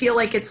doesn't feel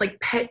like it's like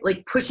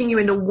pushing you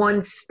into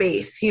one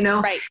space,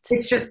 Right.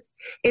 It's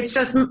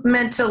just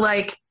meant to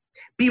like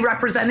be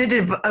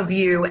representative of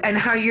you and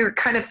how you're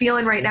kind of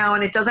feeling right now.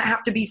 And it doesn't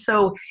have to be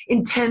so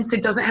intense.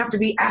 It doesn't have to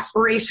be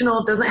aspirational.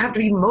 It doesn't have to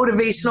be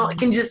motivational. It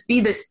can just be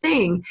this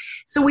thing.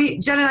 So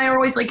Jen and I are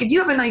always like, if you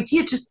have an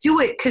idea, just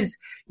do it. Cause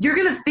you're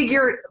going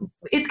to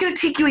it's going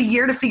to take you a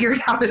year to figure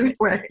it out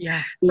anyway.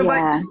 Yeah. So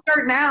just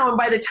start now. And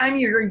by the time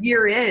you're a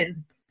year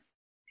in,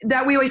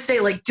 that we always say,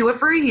 like, do it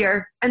for a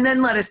year and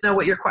then let us know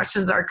what your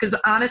questions are. Cause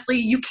honestly,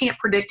 you can't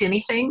predict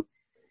anything.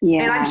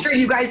 Yeah. And I'm sure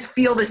you guys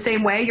feel the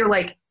same way. You're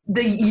like,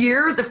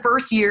 the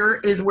first year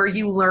is where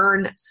you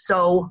learn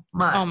so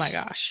much. Oh my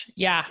gosh.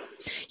 Yeah.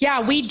 Yeah.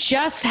 We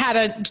just had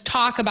a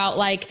talk about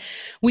like,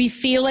 we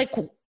feel like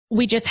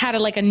we just had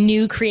a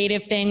new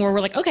creative thing where we're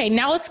like, okay,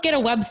 now let's get a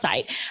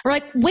website. We're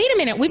like, wait a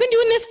minute. We've been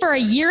doing this for a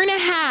year and a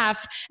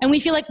half and we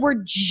feel like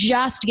we're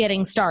just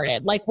getting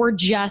started. Like we're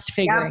just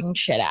figuring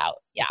shit out.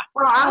 Yeah.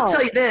 Well, I'll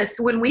tell you this,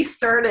 when we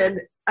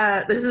started,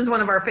 this is one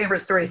of our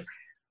favorite stories.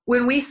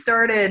 When we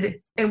started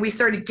and we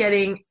started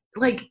getting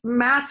like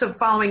massive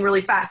following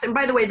really fast. And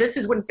by the way, this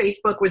is when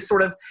Facebook was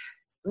sort of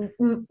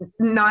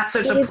not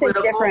such a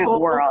political different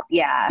world.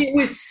 Yeah. It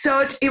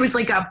was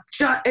like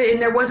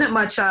and there wasn't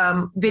much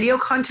video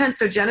content.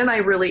 So Jen and I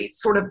really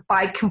sort of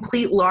by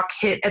complete luck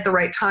hit at the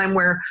right time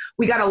where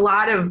we got a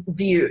lot of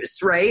views.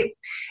 Right.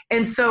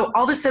 And so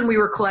all of a sudden we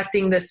were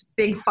collecting this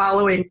big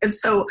following. And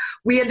so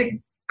we had to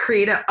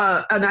create an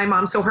I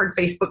Mom So Hard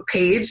Facebook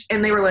page.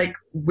 And they were like,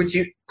 would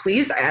you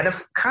please add a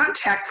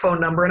contact phone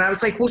number? And I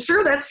was like, well,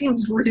 sure, that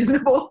seems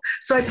reasonable.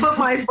 So I put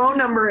my phone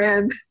number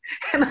in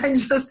and I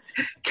just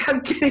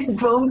kept getting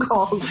phone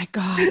calls. Oh my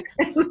God.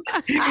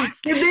 And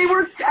they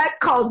were tech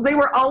calls. They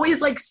were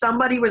always like,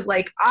 somebody was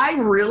like, I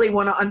really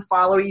want to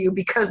unfollow you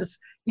because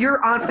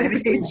you're on my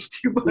page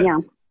too much. Yeah.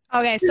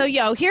 Okay.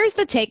 So here's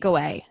the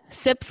takeaway.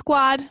 Sip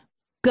Squad.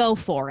 Go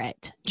for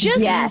it.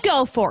 Just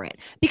go for it.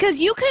 Because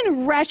you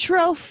can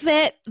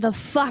retrofit the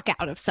fuck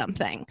out of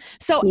something.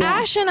 So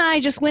Ash and I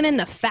just went in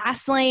the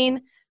fast lane.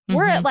 Mm-hmm.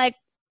 We're at like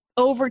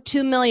over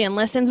 2 million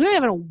listens. We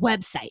don't have a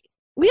website.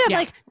 We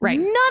have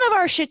none of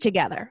our shit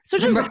together. So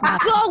just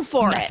go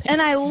for it.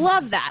 And I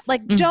love that.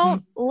 Like,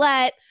 don't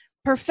let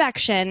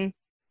perfection,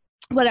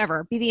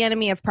 whatever, be the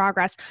enemy of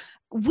progress.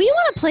 We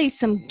want to play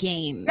some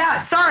games. Yeah,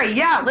 sorry.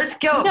 Yeah, let's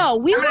go. No,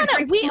 we want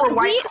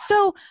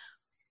to,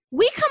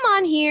 we come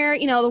on here,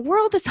 the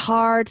world is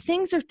hard,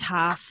 things are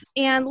tough,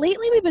 and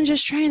lately we've been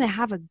just trying to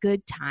have a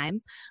good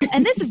time.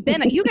 And this has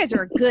been, you guys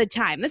are a good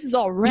time. This is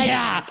already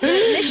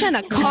mission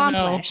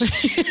accomplished.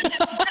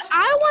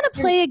 I want to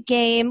play a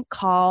game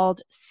called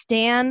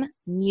Stan,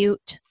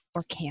 Mute,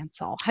 or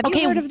Cancel. Have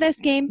you heard of this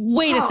game?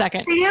 Wait a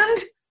second.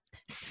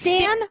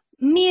 Stan,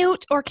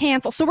 Mute, or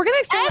Cancel. So we're going to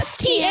explain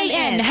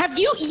STAN. Have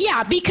you?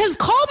 Yeah, because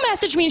Cole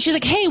messaged me and she's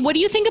like, hey, what do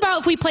you think about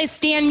if we play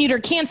Stan, Mute, or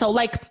Cancel?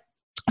 Like,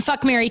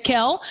 fuck, marry,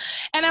 kill.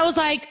 And I was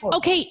like,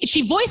 okay,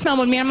 she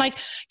voicemailed me. I'm like,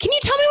 can you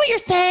tell me what you're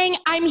saying?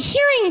 I'm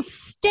hearing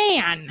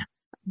Stan.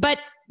 But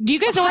do you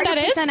guys know what that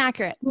is?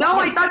 Accurate. No,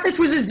 I thought this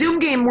was a Zoom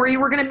game where you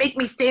were going to make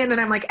me stand, and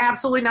I'm like,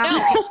 absolutely not.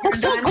 No.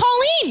 So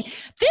Colleen,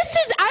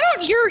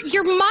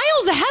 you're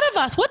miles ahead of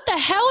us. What the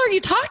hell are you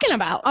talking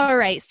about? All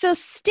right. So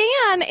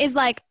stan is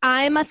like,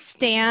 I'm a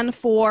stan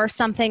for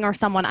something or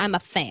someone. I'm a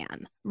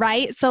fan,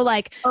 right? So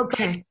like,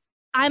 okay.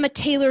 I'm a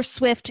Taylor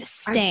Swift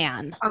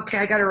stan.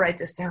 I got to write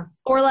this down.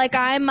 Or like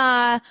I'm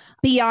a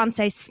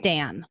Beyonce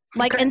stan.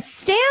 Like, and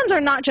stans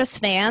are not just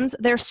fans,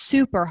 they're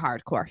super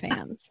hardcore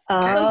fans. So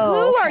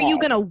who are you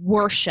going to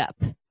worship?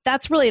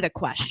 That's really the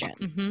question.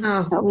 Mm-hmm.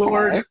 Oh,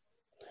 Lord.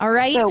 All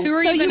right. So who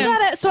are you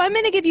gonna... So I'm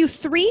going to give you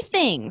 3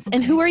 things.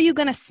 And who are you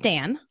going to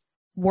stan,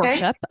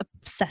 worship,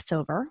 obsess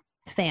over,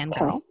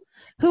 fangirl?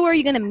 Who are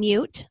you going to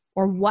mute?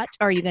 Or what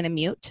are you going to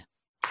mute?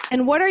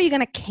 And what are you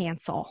going to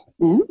cancel?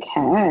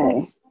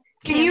 Okay.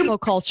 Cancel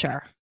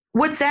culture.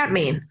 What's that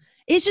mean?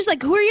 It's just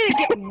like, who are you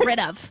going to get rid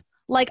of?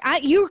 Like,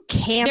 you're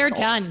canceled. They're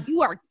done.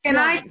 You are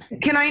done.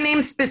 Can I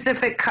name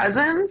specific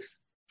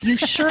cousins? You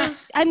sure?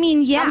 I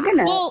mean, yeah.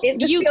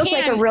 You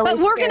can. Really, but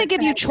we're going to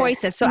give you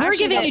choices. So we're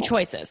giving you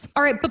choices.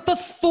 All right. But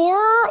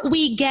before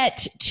we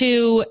get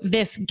to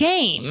this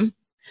game,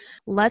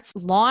 let's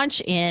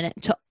launch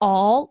into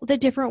all the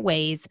different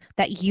ways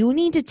that you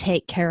need to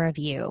take care of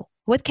you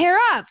with Care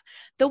of,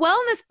 the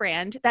wellness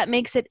brand that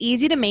makes it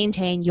easy to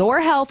maintain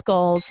your health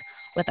goals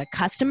with a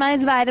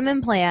customized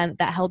vitamin plan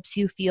that helps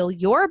you feel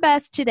your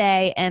best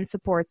today and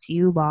supports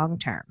you long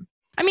term.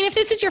 I mean, if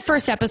this is your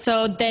first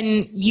episode,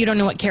 then you don't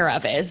know what Care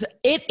of is.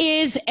 It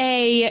is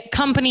a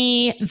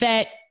company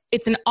that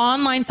it's an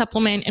online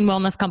supplement and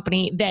wellness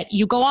company that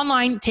you go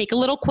online, take a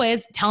little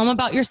quiz, tell them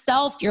about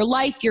yourself, your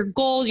life, your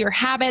goals, your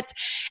habits,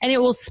 and it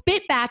will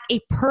spit back a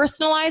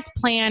personalized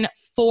plan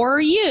for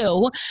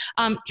you,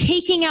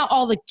 taking out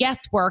all the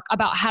guesswork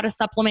about how to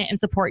supplement and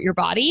support your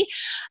body.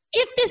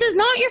 If this is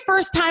not your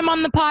first time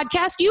on the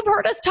podcast, you've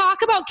heard us talk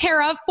about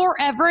Care of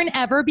forever and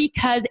ever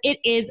because it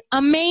is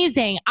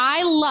amazing.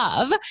 I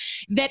love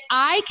that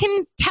I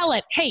can tell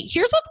it, hey,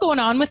 here's what's going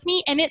on with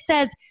me. And it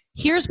says,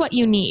 here's what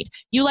you need.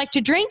 You like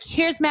to drink?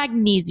 Here's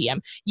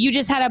magnesium. You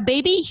just had a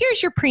baby?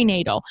 Here's your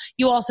prenatal.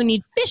 You also need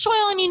fish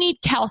oil and you need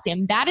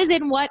calcium.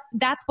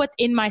 That's what's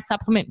in my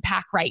supplement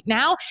pack right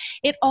now.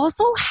 It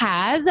also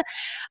has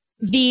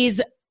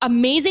these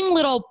amazing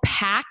little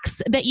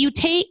packs that you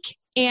take,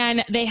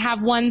 and they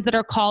have ones that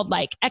are called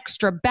like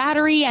extra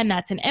battery, and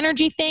that's an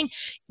energy thing.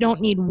 You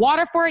don't need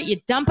water for it. You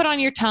dump it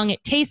on your tongue.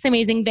 It tastes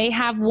amazing. They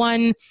have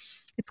one,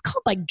 it's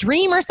called like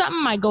Dream or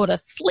something. I go to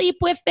sleep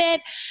with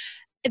it.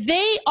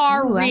 They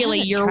are really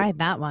your. Tried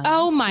that one.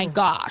 Oh my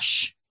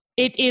gosh,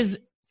 it is.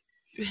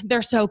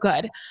 They're so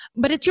good,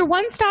 but it's your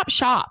one-stop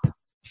shop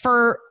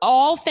for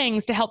all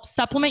things to help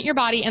supplement your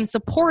body and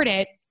support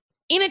it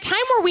in a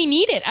time where we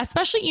need it,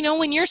 especially,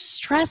 when you're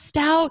stressed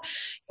out,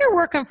 you're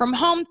working from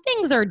home,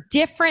 things are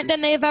different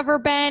than they've ever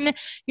been.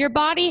 Your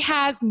body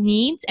has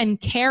needs, and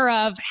Care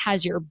of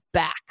has your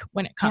back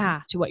when it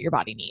comes to what your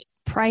body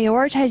needs.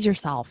 Prioritize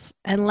yourself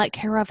and let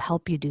Care of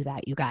help you do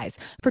that, you guys.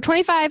 For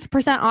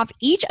 25% off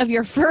each of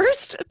your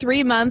first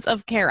 3 months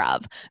of Care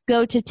of,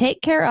 go to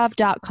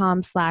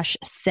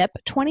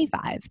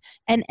takecareof.com/SIP25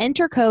 and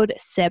enter code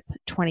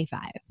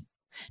SIP25.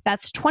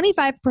 That's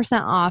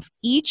 25% off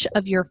each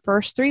of your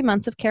first 3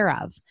 months of Care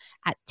of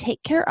at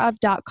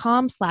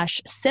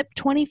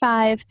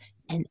takecareof.com/SIP25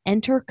 and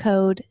enter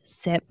code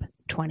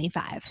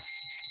SIP25.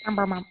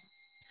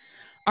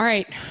 All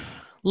right,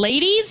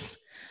 ladies,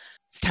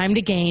 it's time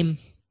to game.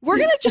 We're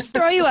going to just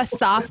throw you a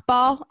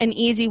softball, an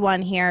easy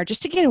one here,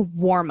 just to get a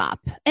warm up.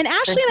 And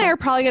Ashley and I are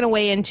probably going to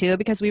weigh in too,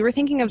 because we were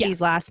thinking of these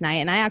last night,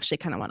 and I actually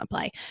kind of want to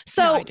play.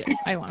 So no, I do.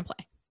 I want to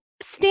play.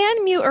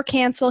 Stand, mute, or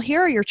cancel.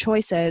 Here are your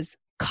choices.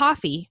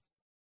 Coffee,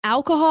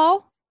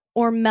 alcohol,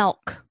 or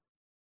milk?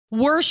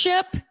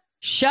 Worship,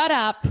 shut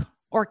up,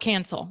 or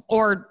cancel,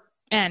 or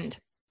end,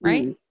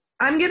 right?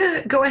 I'm going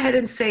to go ahead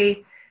and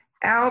say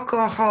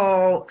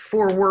alcohol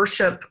for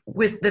worship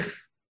with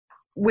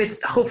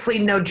hopefully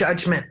no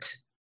judgment.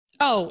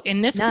 Oh,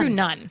 in this crew,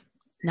 none.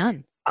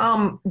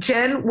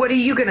 Jen, what are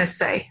you going to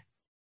say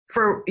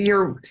for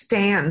your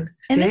stand?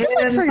 And this is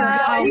like for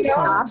your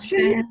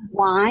option.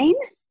 Wine?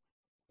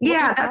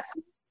 Yeah, that's...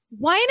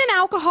 Wine and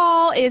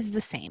alcohol is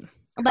the same.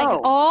 Like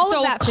all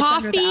of that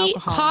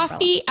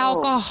coffee,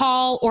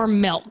 alcohol, or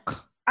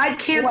milk. I'd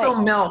cancel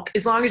milk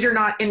as long as you're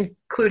not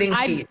including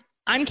cheese.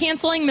 I'm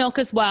canceling milk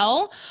as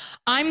well.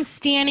 I'm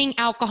standing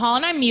alcohol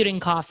and I'm muting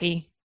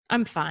coffee.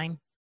 I'm fine.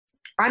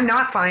 I'm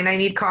not fine. I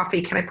need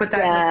coffee. Can I put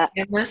that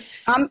in the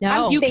list?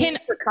 You can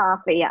for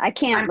coffee. I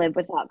can't live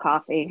without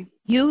coffee.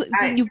 You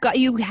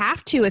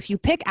have to if you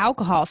pick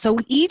alcohol. So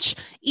each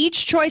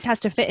choice has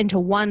to fit into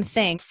one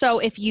thing. So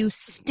if you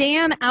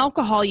stan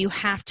alcohol, you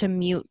have to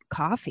mute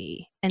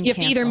coffee, and you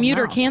have to either mute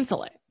or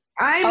cancel it.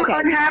 I'm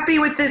unhappy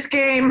with this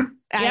game.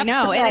 I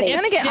know, and it's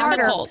going to get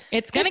harder.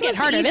 It's going to get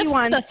harder. This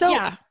one,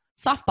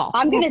 softball.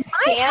 I'm going to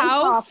stand my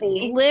house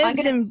coffee.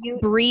 Lives and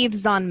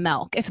breathes on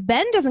milk. If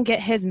Ben doesn't get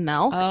his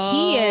milk,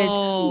 he is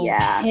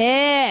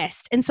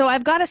pissed. And so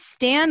I've got to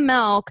stand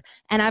milk,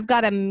 and I've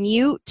got to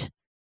mute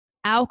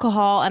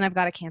alcohol, and I've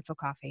got to cancel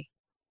coffee.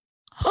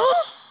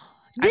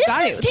 This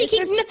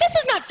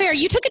is not fair.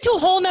 You took it to a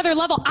whole nother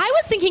level. I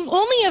was thinking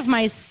only of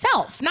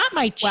myself, not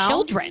my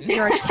children.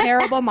 You're a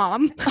terrible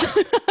mom.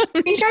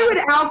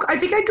 I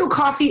think I'd go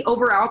coffee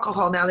over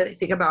alcohol now that I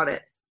think about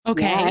it.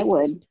 Okay. Yeah, I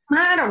would.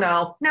 I don't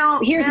know. No.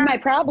 Here's my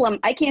problem.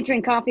 I can't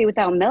drink coffee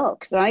without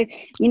milk. So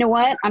you know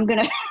what? I'm going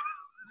to.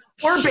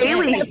 Or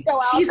Bailey.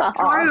 She's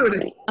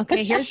screwed.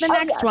 Okay, here's the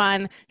next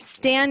one.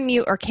 Stand,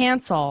 mute, or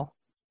cancel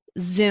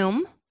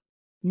Zoom,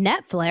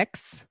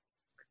 Netflix,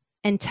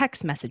 and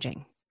text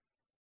messaging.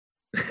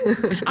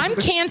 I'm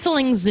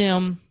canceling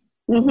Zoom.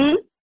 Mm-hmm.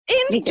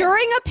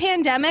 During a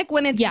pandemic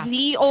when it's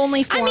the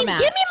only format. I mean,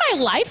 give me my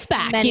life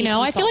back,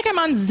 I feel like I'm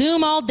on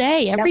Zoom all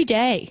day, every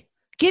day.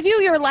 Give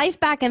you your life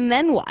back and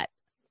then what?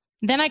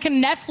 Then I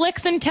can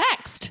Netflix and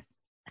text.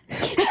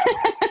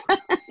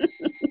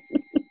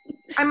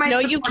 No,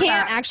 you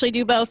can't actually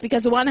do both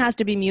because one has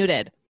to be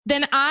muted.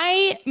 Then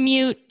I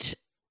mute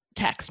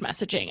text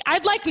messaging.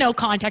 I'd like no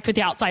contact with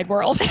the outside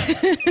world. Go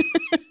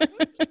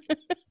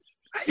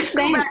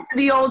back to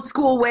the old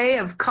school way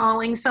of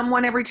calling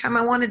someone every time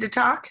I wanted to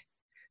talk.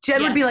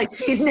 Jen would be like,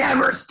 she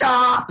never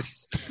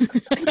stops.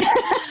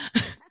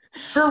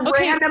 Her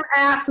random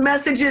ass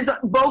messages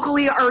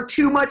vocally are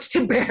too much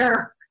to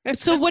bear.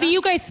 So what do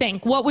you guys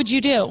think? What would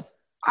you do?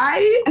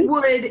 I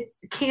would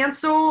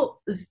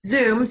cancel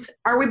Zooms.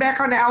 Are we back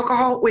on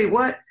alcohol? Wait,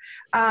 what?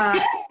 I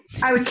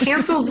would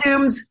cancel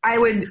Zooms. I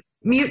would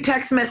mute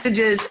text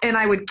messages, and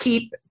I would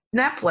keep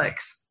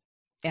Netflix.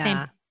 Yeah.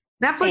 Same.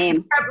 Netflix has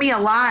kept me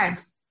alive.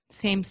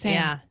 Same.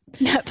 Yeah.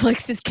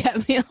 Netflix has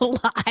kept me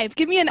alive.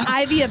 Give me an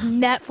IV of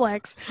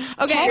Netflix.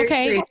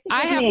 Okay.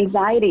 I have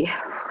anxiety.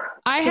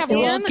 I have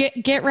one.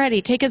 Get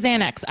ready. Take a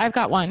Xanax. I've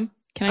got one.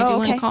 Can I do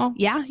one call?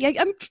 Yeah,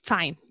 I'm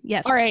fine.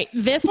 Yes. All right.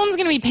 This one's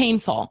going to be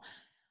painful.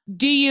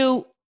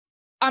 I'm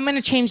going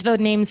to change the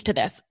names to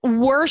this.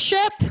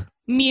 Worship,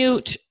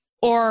 mute,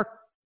 or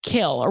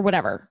kill or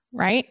whatever,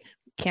 right?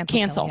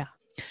 Cancel. Yeah.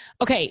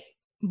 Okay.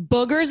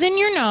 Boogers in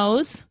your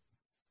nose.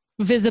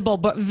 Visible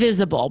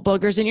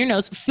boogers in your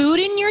nose. Food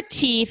in your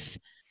teeth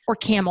or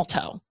camel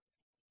toe.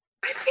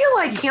 I feel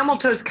like camel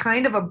toe is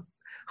kind of a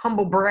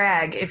humble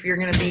brag if you're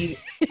going to be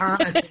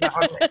honest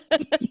about it.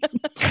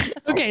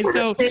 Okay,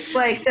 so it's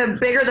like the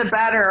bigger the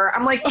better.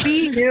 I'm like,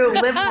 be you,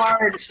 live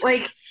large.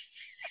 Like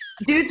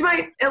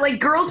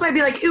girls might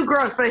be like, ooh,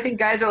 gross, but I think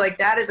guys are like,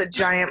 that is a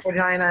giant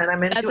vagina, and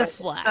I'm into it. That's a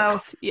flex. So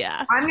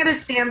yeah. I'm going to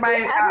stand by.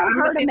 I've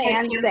heard a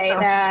man say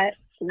that.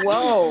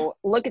 Whoa,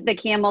 look at the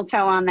camel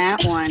toe on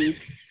that one.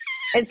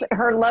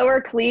 Her lower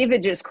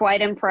cleavage is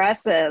quite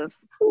impressive.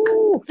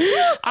 Ooh.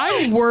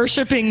 I'm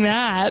worshiping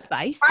that.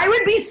 Spice. I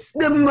would be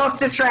the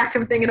most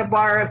attractive thing in a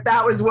bar if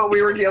that was what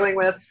we were dealing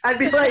with. I'd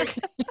be like,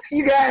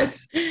 you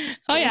guys,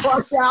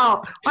 watch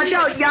out,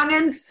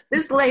 youngins.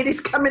 This lady's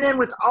coming in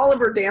with all of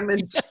her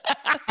damage.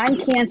 I'm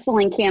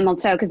canceling camel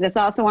toe because it's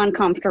also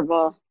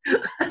uncomfortable.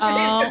 It's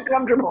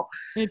uncomfortable.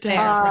 It does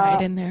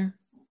right in there.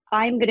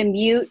 I'm going to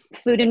mute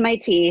food in my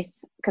teeth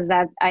because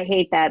I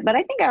hate that. But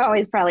I think I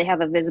always probably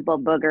have a visible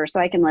booger, so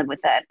I can live with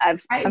that. I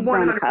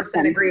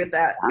 100% agree with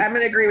that. I'm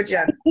going to agree with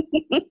Jen.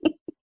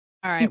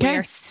 All right, we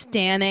are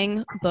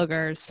standing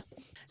boogers.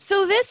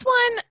 So this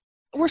one,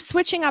 we're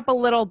switching up a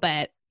little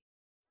bit.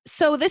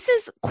 So this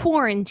is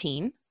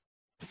quarantine.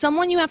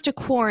 Someone you have to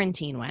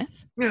quarantine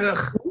with.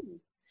 Ugh.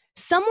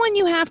 Someone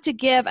you have to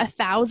give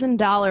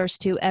 $1,000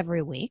 to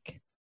every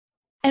week.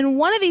 And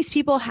one of these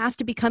people has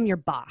to become your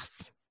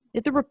boss. You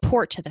have to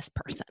report to this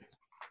person.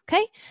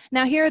 Okay?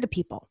 Now here are the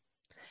people.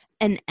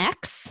 An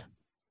ex,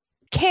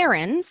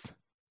 Karens,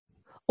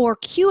 or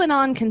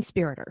QAnon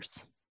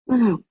conspirators.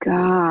 Oh,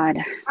 God.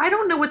 I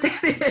don't know what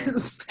that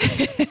is.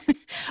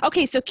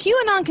 Okay, so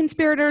QAnon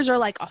conspirators are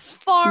like a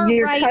far-right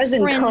your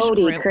cousin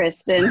Cody, group.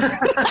 Kristen.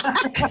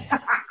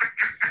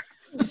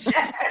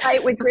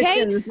 Right with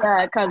Kristen's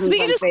cousin. So we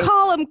can just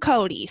call him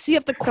Cody. So you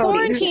have to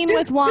quarantine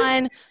with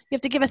one. You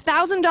have to give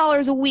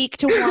 $1,000 a week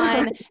to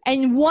one,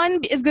 and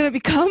one is going to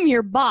become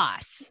your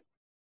boss.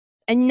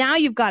 And now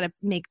you've got to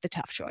make the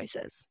tough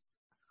choices.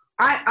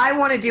 I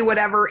want to do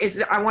whatever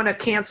I want to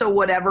cancel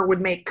whatever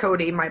would make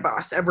Cody my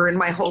boss ever in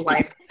my whole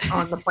life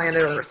on the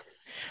planet Earth.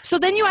 So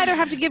then you either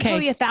have to give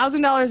Cody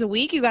 $1,000 a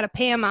week, you got to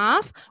pay him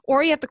off,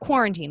 or you have to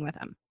quarantine with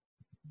him.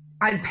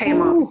 I'd pay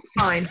him off.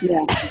 Fine.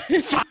 Yeah.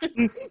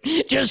 Fine.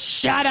 Just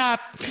shut up.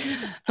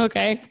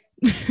 Okay.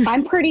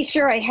 I'm pretty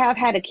sure I have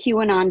had a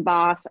QAnon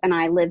boss, and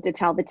I lived to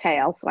tell the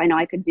tale, so I know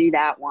I could do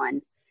that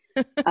one.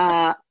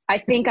 I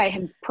think I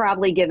have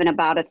probably given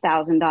about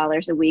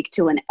 $1,000 a week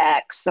to an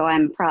ex. So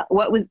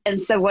what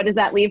does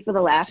that leave for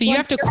the last? So you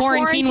have to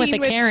quarantine with a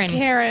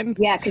Karen.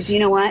 Yeah, because you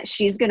know what?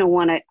 She's gonna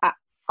want to.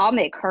 I'll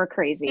make her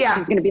crazy. Yeah.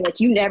 She's gonna be like,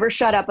 "You never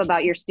shut up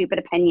about your stupid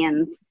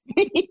opinions."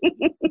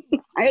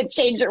 I would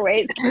change her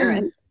ways,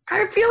 Karen.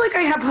 I feel like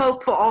I have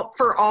hope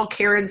for all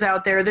Karens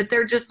out there that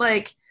they're just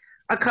like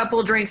a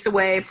couple drinks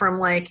away from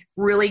like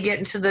really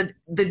getting to the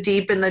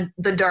deep and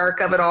the dark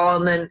of it all,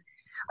 and then.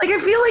 Like, I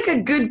feel like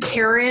a good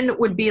Karen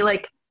would be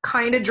like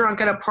kind of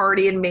drunk at a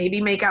party and maybe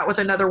make out with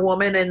another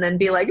woman and then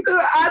be like,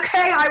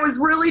 okay, I was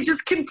really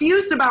just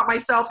confused about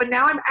myself and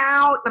now I'm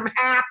out and I'm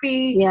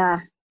happy. Yeah.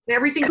 And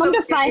everything's Come okay.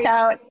 to find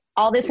out,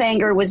 all this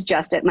anger was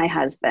just at my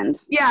husband.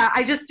 Yeah,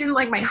 I just didn't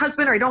like my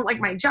husband or I don't like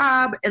my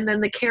job. And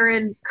then the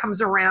Karen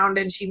comes around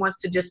and she wants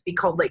to just be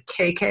called like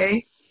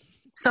KK.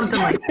 Something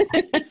like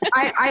that.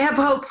 I have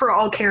hope for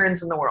all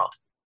Karens in the world.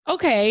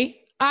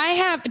 Okay.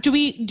 Do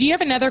you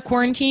have another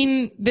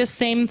quarantine, this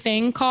same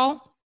thing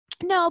call?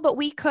 No, but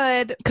we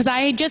could. Because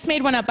I just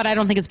made one up, but I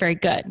don't think it's very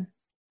good.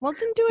 Well,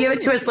 then do it. Give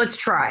it to us. Let's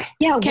try.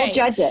 Yeah, Okay. we'll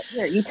judge it.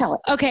 Here, you tell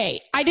it.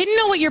 Okay. I didn't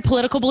know what your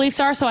political beliefs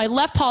are, so I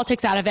left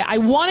politics out of it. I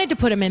wanted to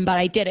put them in, but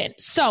I didn't.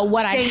 So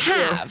what I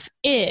have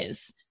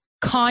is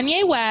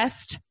Kanye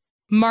West,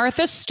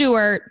 Martha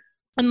Stewart,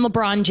 and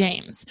LeBron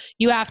James.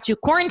 You have to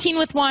quarantine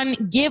with one,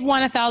 give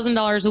one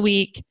 $1,000 a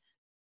week.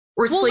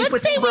 Or sleep let's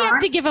with say LeBron. we have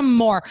to give him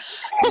more.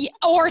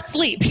 Or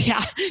sleep.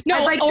 Yeah. No,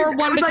 I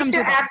one would becomes like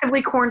your to boss.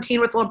 actively quarantine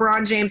with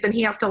LeBron James and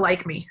he has to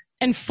like me.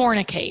 And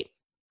fornicate.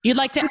 You'd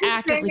like to I'm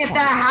just saying actively if fornicate.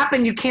 that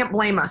happened, you can't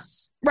blame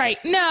us. Right.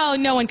 No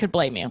one could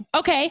blame you.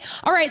 Okay.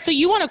 All right. So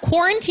you want to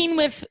quarantine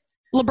with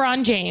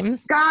LeBron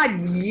James. God,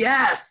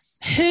 yes.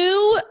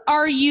 Who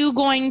are you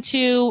going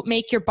to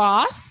make your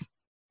boss?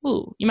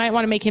 Ooh, you might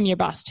want to make him your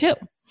boss too.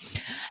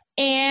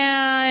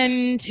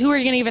 And who are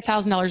you going to give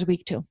 $1,000 a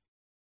week to?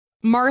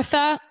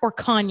 Martha or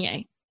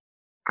Kanye?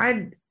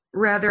 I'd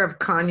rather have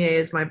Kanye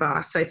as my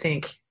boss, I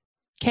think.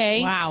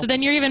 Okay. Wow. So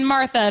then you're giving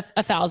Martha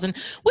 $1,000,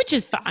 which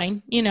is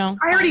fine. You know,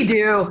 I already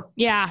do.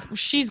 yeah,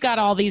 she's got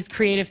all these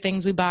creative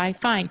things we buy.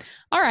 Fine.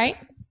 All right.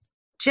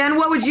 Jen,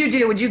 what would you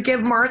do? Would you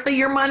give Martha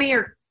your money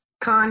or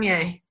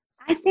Kanye?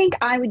 I think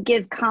I would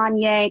give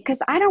Kanye, because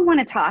I don't want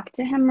to talk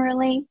to him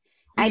really.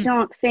 I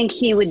don't think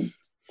he would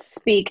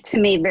speak to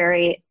me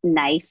very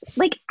nice.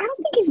 Like, I don't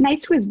think he's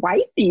nice to his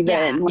wife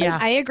even. Yeah.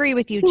 I agree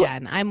with you,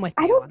 Jen. I'm with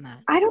you on that.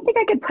 I don't think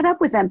I could put up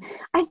with him.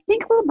 I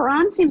think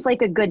LeBron seems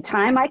like a good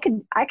time. I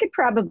could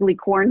probably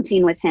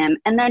quarantine with him.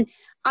 And then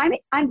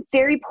I'm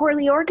very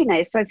poorly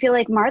organized, so I feel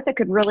like Martha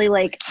could really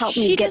like help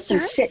me She get some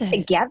deserves shit it.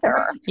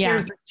 together. Yeah.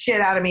 Scares the shit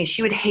out of me.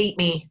 She would hate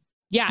me.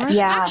 Yeah.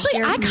 Yeah.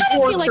 Actually, I kind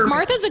of feel like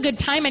Martha's a good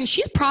time and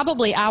she's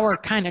probably our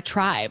kind of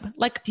tribe.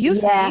 Like, Do you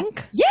Yeah.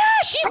 think? yeah,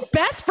 she's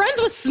best friends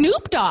with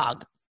Snoop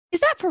Dogg. Is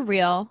that for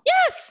real?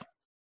 Yes.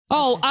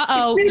 Oh,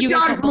 Snoop you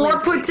guys Dogg's don't more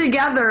believe. put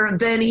together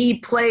than he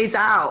plays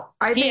out.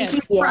 I He think is.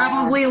 he's Yeah.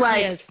 probably He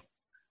like, is.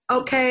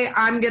 okay,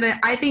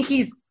 I think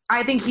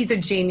he's a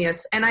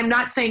genius. And I'm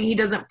not saying he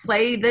doesn't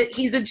play that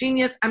he's a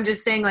genius. I'm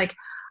just saying like,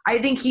 I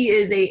think he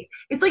is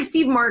it's like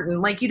Steve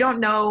Martin. Like you don't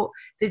know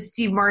that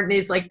Steve Martin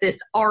is like this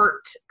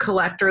art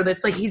collector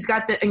that's like, he's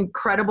got the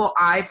incredible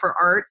eye for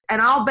art.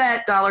 And I'll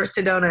bet dollars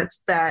to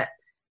donuts that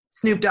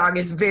Snoop Dogg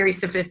is very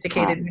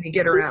sophisticated when you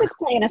get He's around. just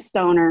playing a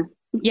stoner.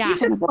 Yeah. He's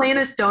just playing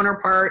a stoner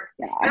part.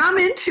 Yeah. And I'm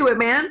into it,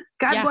 man.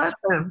 God Yeah. bless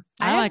him.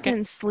 I I like have it.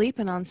 been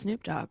sleeping on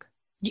Snoop Dogg.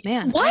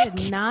 Man, I What?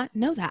 did not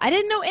know that. I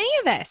didn't know any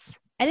of this.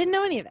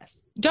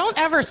 Don't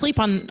ever sleep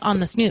on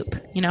the Snoop,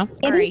 you know?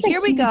 And All he's right, a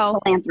here we huge go.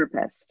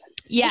 philanthropist.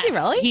 Yes, he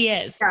really? He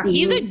is. Yeah.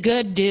 He's a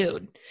good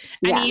dude.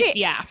 Yeah. And Okay.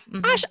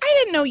 Mhm. Ash, I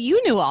didn't know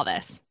you knew all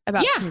this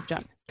about Yeah. Snoop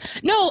Dogg.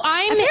 No,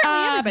 I'm Apparently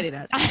everybody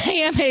does. I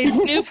am a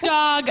Snoop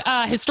Dogg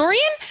historian.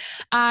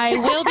 I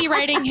will be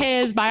writing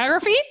his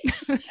biography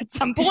at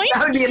some point.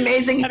 That would be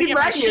amazing. Gotta He'd get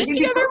my let you. shit He'd be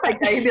together. like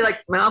that. He'd be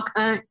like,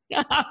 okay,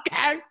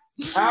 Okay.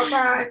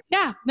 okay.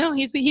 Yeah, no,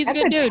 he's a That's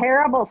good a dude.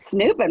 terrible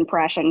Snoop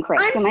impression,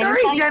 Chris. I'm Am I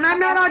sorry, saying- Jen. I'm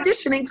not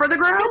auditioning for the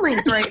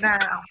Groundlings right now.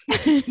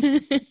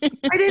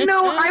 I didn't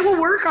know. I will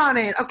work on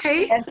it,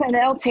 okay?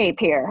 SNL tape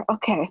here.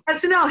 Okay.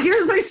 SNL,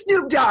 here's my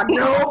Snoop Dogg.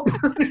 Nope.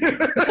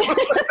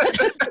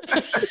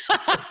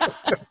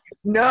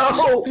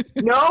 No.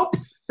 Nope.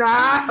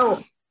 No.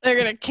 They're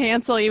going to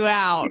cancel you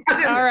out.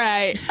 All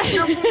right.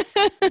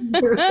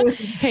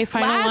 Okay,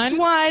 final Last one.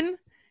 one,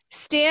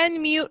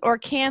 stand, mute, or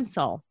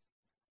cancel.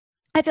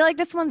 I feel like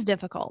this one's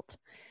difficult.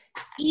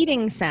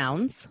 Eating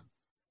sounds,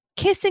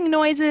 kissing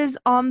noises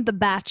on The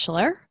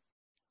Bachelor,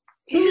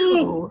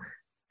 Ew.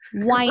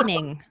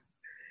 whining.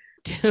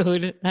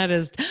 Dude, that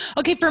is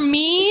okay. For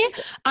me,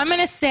 I'm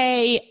gonna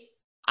say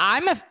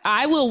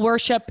I will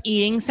worship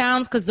eating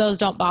sounds because those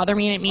don't bother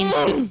me and it means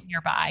food is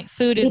nearby.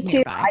 Food Me is too.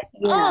 nearby.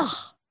 Ugh.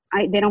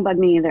 They don't bug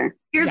me either.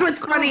 Here's what's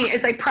funny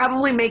is I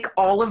probably make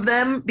all of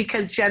them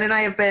because Jen and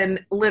I have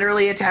been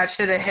literally attached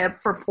at a hip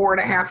for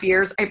 4.5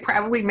 years. I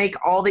probably make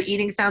all the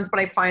eating sounds, but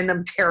I find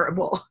them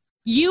terrible.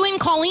 You and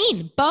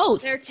Colleen,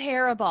 both. They're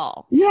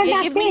terrible. You have They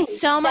that give me thing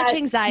so much that-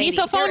 anxiety.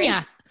 There Misophonia.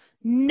 is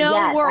no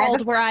Yes, I world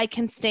have- where I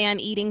can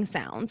stand eating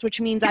sounds, which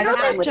means You I know have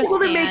there's to people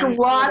that make stand.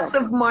 lots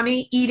of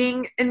money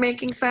eating and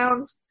making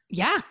sounds?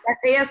 Yeah. That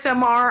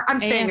ASMR. I'm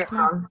saying it ASMR.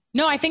 wrong.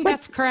 No, I think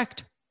that's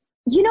correct.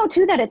 You know,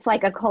 too, that it's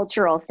like a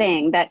cultural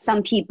thing that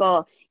some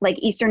people, like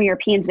Eastern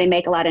Europeans, they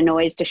make a lot of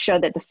noise to show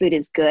that the food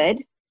is good.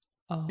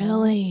 Oh.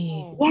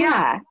 Really?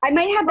 Yeah. I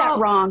might have that Well-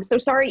 wrong. So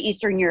sorry,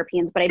 Eastern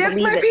Europeans, but I That's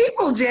believe my it.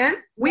 people, Jen.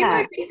 We Yeah.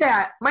 might be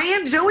that. My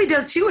Aunt Joey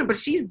does too, but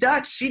she's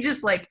Dutch. She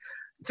just like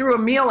through a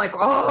meal like, You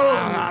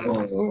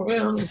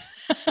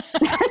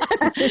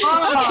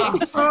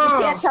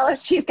can't tell if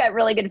she's got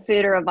really good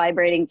food or a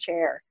vibrating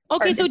chair.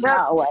 Okay, so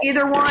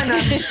either one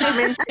I'm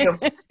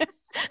into.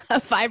 A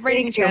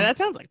vibrating chair. That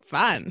sounds like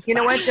fun. You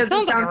know what? Doesn't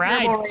sound like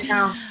terrible right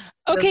now.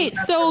 Okay,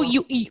 so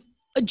you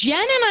Jen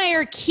and I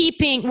are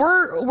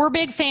we're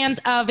big fans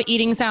of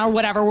eating sound,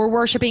 whatever. We're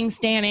worshiping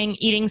standing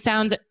eating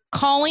sounds.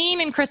 Colleen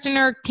and Kristen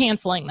are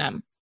canceling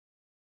them.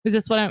 Is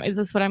this what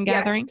I'm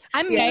gathering? Yes.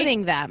 I'm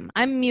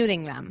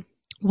muting them.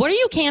 What are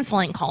you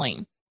canceling,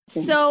 Colleen?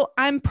 So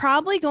I'm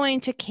probably going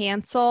to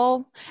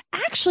cancel.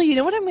 Actually, you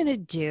know what I'm going to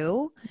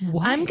do?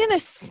 What? I'm going to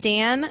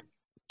stan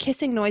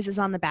kissing noises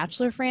on the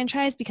Bachelor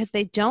franchise because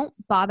they don't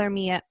bother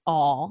me at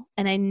all.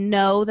 And I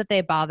know that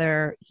they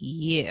bother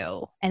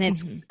you. And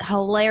it's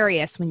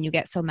hilarious when you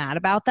get so mad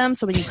about them.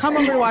 So when you come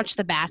over to watch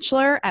The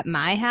Bachelor at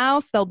my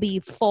house, they'll be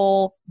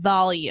full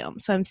volume.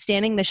 So I'm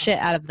standing the shit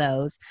out of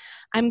those.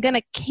 I'm going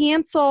to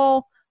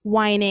cancel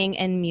whining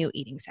and mute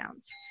eating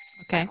sounds.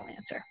 Okay. Final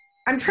answer.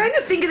 I'm trying to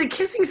think of the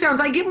kissing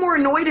sounds. I get more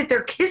annoyed at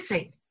their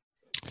kissing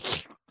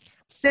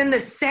than the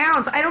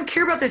sounds. I don't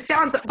care about the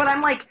sounds, but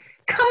I'm like,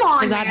 come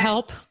on, Does that man.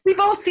 help? We've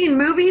all seen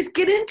movies.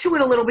 Get into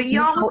it a little bit.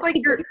 Y'all look like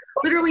you're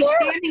literally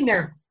standing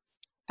there.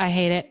 I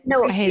hate it.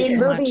 No, I hate it in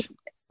so movies, much.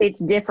 it's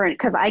different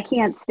because I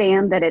can't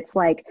stand that it's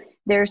like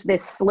there's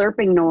this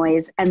slurping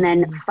noise and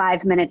then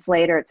 5 minutes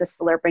later it's a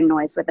slurping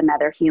noise with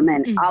another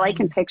human. All I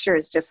can picture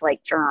is just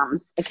like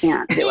germs. I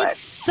can't do It's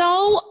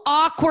so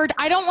awkward.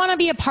 I don't want to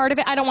be a part of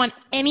it. I don't want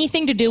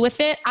anything to do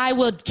with it. I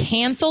would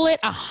cancel it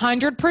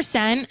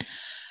 100%.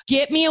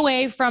 Get me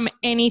away from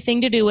anything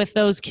to do with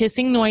those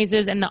kissing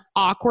noises and the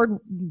awkward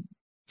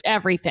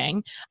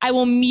everything. I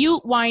will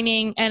mute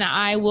whining and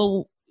I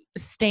will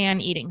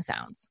stan eating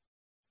sounds.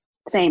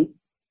 Same.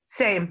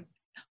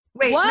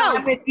 Wait, Whoa. no,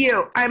 I'm with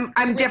you.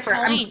 I'm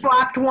different. Colleen. I'm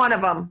flopped one of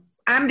them.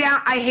 I'm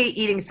down. I hate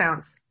eating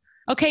sounds.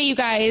 Okay, you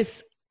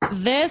guys,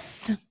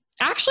 this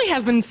actually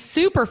has been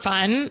super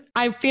fun.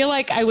 I feel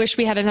like I wish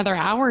we had another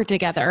hour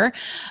together,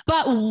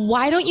 but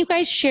why don't you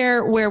guys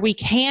share where we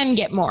can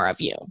get more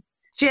of you?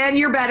 Jen,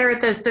 you're better at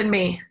this than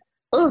me.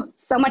 Oh,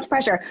 so much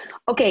pressure.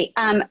 Okay.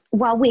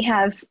 Well, we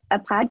have a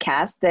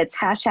podcast that's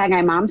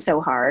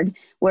 #IMomSoHard,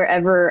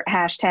 wherever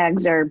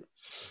hashtags are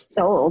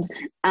sold.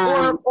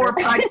 Or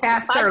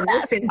podcasts are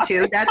listened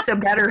to. That's a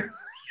better.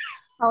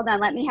 Hold on.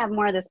 Let me have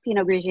more of this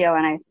Pinot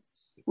Grigio.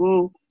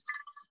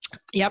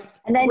 Yep.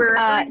 And then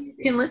Where you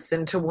can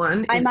listen to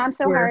one.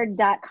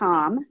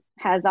 imomsohard.com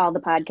has all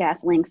the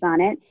podcast links on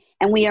it.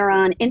 And we are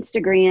on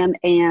Instagram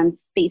and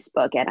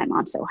Facebook at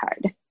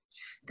imomsohard.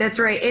 That's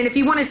right. And if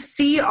you want to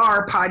see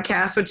our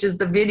podcast, which is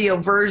the video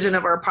version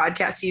of our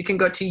podcast, you can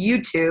go to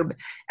YouTube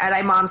at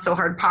I Mom So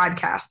Hard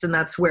Podcast. And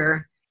that's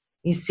where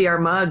you see our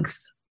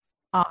mugs.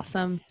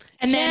 Awesome.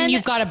 And then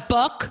you've got a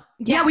book.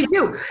 Yeah, we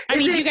do. I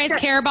mean, do you guys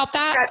care about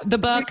that? The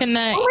book and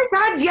the... Oh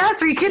my God,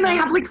 yes. Are you kidding? I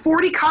have like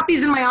 40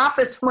 copies in my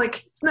office. I'm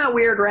like, it's not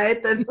weird,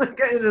 right? Then like,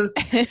 I just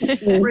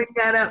bring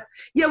that up.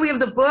 Yeah, we have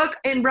the book.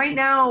 And right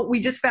now we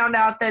just found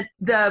out that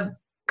the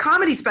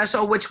comedy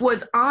special, which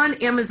was on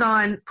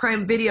Amazon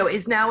Prime Video,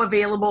 is now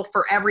available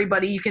for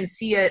everybody. You can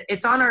see it.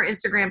 It's on our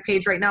Instagram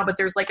page right now, but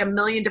there's like a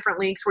million different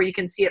links where you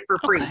can see it for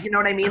free. Okay. You know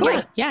what I mean? Cool.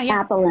 Like, yeah.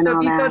 Apple and so all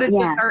if you go that. to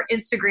just our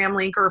Instagram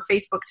link or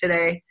Facebook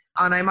today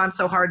on I Mom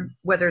So Hard,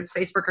 whether it's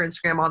Facebook or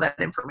Instagram, all that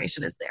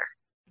information is there.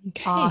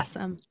 Okay.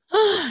 Awesome.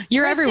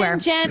 You're Kristen, everywhere.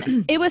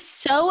 Jen, it was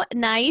so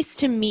nice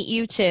to meet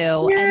you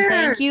too. And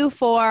thank you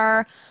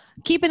for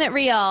keeping it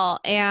real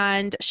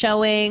and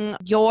showing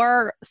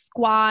your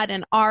squad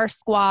and our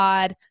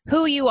squad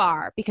who you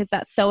are, because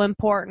that's so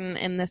important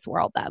in this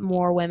world that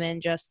more women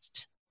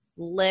just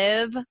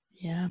live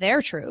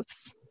their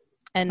truths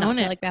and not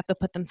feel like they have to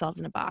put themselves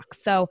in a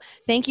box. So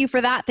thank you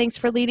for that. Thanks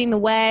for leading the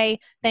way.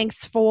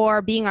 Thanks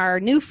for being our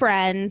new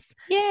friends.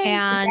 Yay.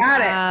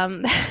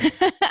 And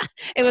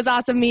it was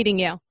awesome meeting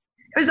you.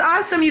 It was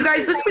awesome, you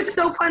guys. This was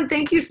so fun.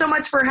 Thank you so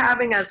much for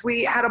having us.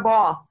 We had a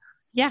ball.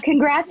 Yeah.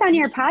 Congrats on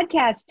your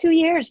podcast. 2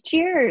 years.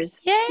 Cheers.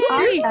 Yay.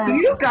 Awesome.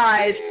 You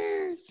guys.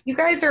 Cheers. You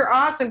guys are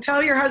awesome.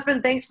 Tell your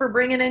husband thanks for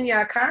bringing in you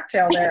a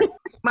cocktail there.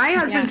 My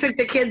husband took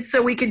the kids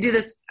so we could do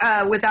this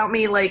without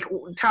me like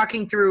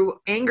talking through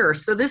anger.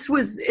 So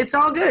it's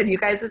all good, you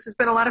guys. This has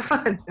been a lot of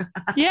fun.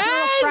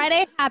 Yes.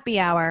 Friday happy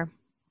hour.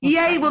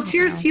 Yay. Well,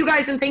 cheers to you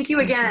guys and thank you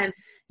again.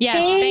 Yes.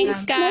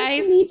 Thanks,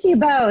 guys. Nice to meet you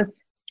both.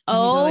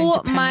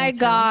 Oh my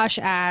gosh,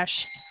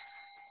 Ash.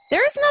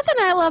 There's nothing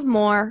I love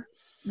more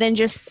than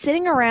just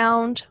sitting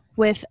around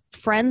with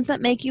friends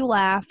that make you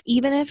laugh,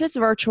 even if it's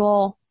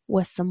virtual,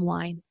 with some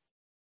wine.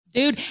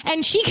 Dude,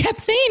 and she kept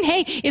saying,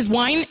 hey, is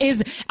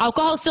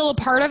alcohol still a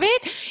part of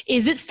it?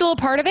 Is it still a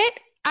part of it?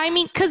 I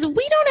mean, because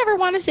we don't ever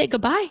want to say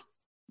goodbye.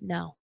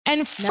 No.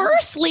 And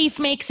First Leaf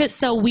makes it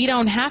so we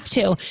don't have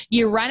to.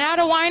 You run out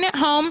of wine at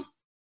home.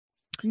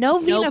 No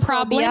vinophobia.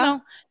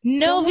 Problemo.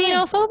 No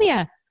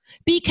vinophobia.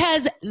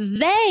 Because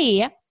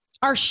they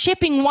are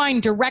shipping wine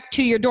direct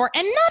to your door.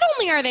 And not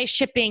only are they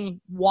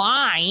shipping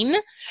wine,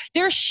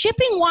 they're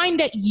shipping wine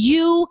that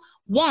you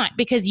want,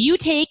 because you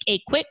take a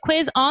quick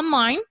quiz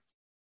online.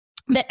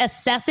 that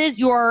assesses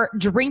your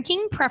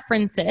drinking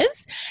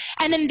preferences.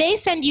 And then they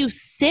send you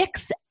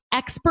 6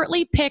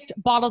 expertly picked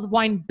bottles of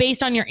wine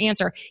based on your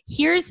answer.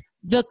 Here's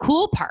the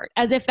cool part,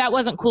 as if that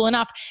wasn't cool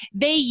enough.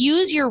 They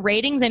use your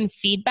ratings and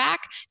feedback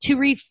to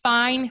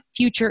refine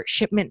future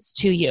shipments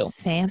to you.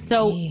 Fancy.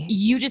 So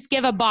you just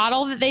give a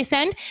bottle that they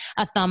send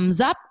a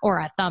thumbs up or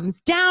a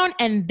thumbs down,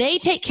 and they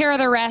take care of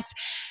the rest.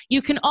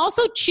 You can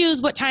also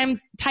choose what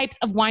types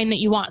of wine that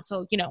you want.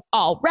 So,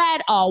 all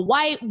red, all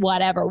white,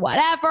 whatever.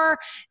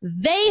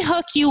 They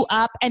hook you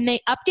up, and they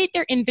update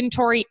their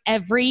inventory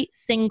every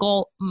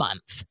single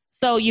month.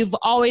 So you've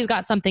always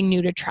got something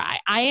new to try.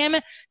 I'm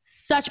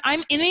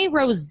in a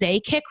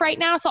rosé kick right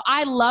now. So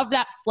I love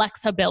that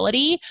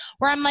flexibility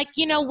where I'm like,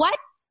 you know what?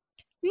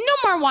 No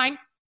more wine.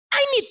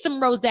 I need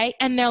some rosé.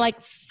 And they're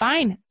like,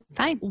 fine.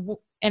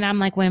 And I'm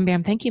like, wham,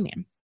 bam, thank you,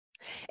 ma'am.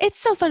 It's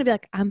so fun to be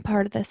like, I'm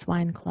part of this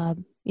wine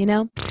club,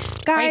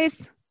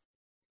 Guys,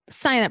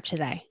 sign up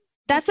today.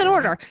 That's an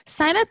order.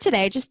 Sign up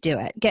today. Just do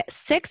it. Get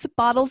 6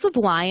 bottles of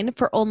wine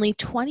for only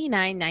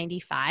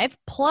 $29.95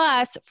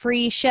 plus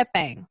free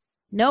shipping.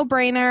 No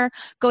brainer.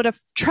 Go to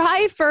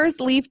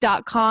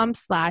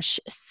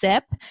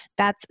tryfirstleaf.com/sip.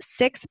 That's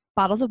 6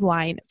 bottles of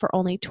wine for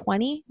only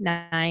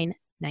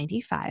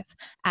 $29.95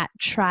 at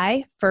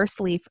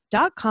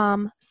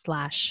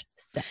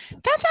tryfirstleaf.com/sip.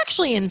 That's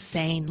actually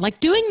insane. Like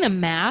doing the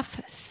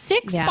math,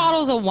 6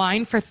 bottles of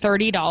wine for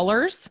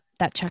 $30.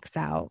 That checks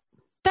out.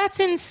 That's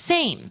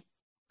insane.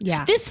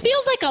 Yeah. This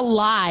feels like a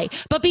lie,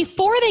 but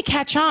before they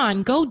catch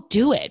on, go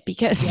do it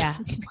because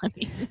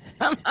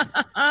come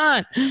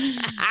on.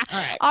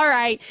 All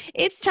right.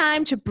 It's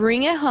time to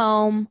bring it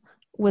home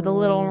with a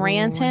little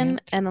rantin'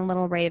 and a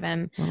little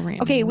raven.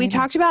 Okay. We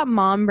talked about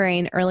mom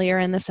brain earlier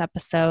in this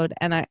episode,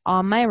 and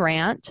on my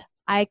rant,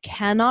 I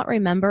cannot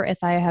remember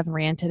if I have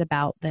ranted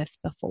about this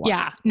before.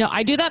 Yeah. No,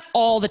 I do that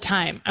all the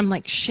time. I'm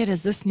like, shit,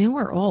 is this new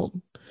or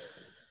old?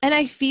 And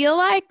I feel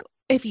like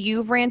if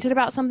you've ranted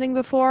about something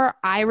before,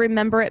 I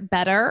remember it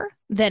better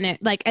than it.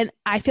 And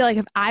I feel like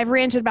if I've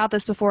ranted about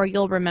this before,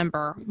 you'll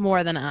remember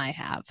more than I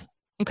have.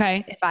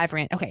 Okay. If I've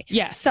ranted. Okay.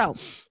 Yes. So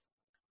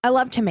I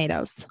love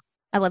tomatoes.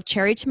 I love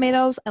cherry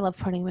tomatoes. I love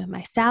putting them in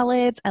my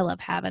salads. I love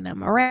having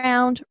them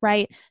around,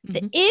 right? Mm-hmm.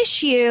 The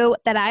issue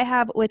that I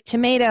have with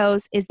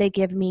tomatoes is they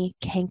give me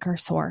canker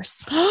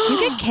sores. You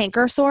get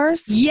canker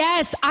sores?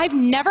 Yes. I've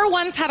never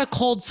once had a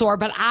cold sore,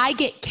 but I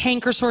get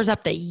canker sores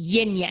up the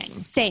yin yang.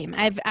 Same.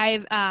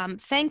 I've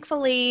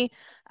thankfully,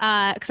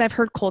 because I've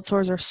heard cold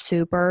sores are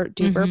super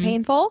duper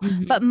painful,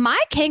 but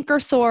my canker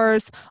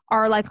sores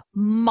are like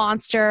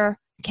monster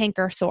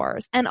canker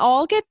sores, and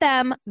I'll get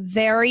them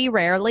very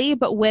rarely,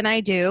 but when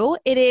I do,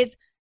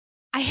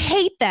 I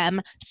hate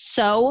them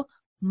so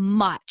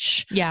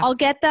much. Yeah. I'll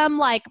get them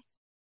like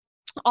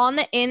on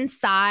the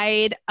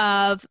inside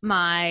of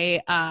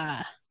my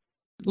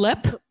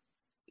lip.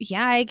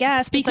 Yeah, I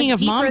guess. Speaking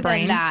of mom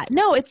brain,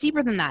 no, it's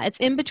deeper than that. It's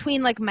in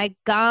between like my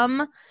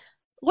gum.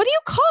 What do you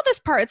call this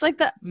part? It's like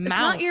the mouth. It's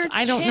not your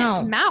I don't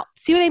know. Mouth.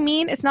 See what I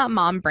mean? It's not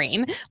mom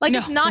brain. Like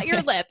it's not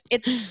your lip.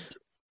 It's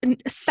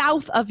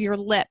south of your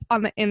lip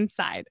on the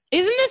inside.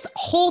 Isn't this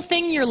whole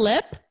thing your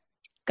lip?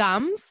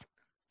 Gums?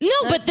 No,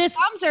 but this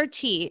gums are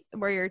teeth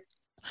where your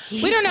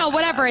teeth. We don't know,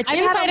 whatever. It's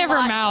inside of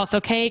her mouth,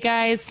 okay,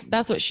 guys?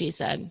 That's what she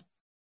said.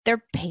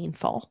 They're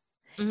painful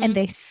and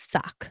they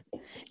suck.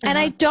 And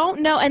I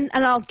don't know, and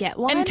I'll get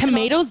one. And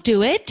tomatoes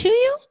do it to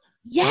you?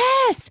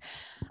 Yes.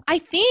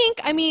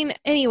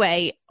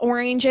 Anyway,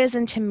 oranges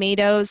and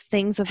tomatoes,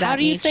 things of that nature. How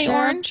do you say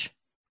orange?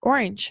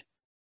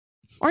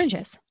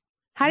 Oranges.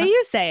 How do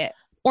you say it?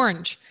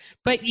 Orange.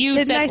 But you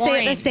Didn't said I say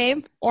orange. it the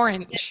same?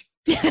 Orange.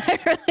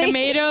 Really?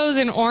 Tomatoes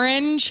and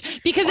orange.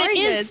 Because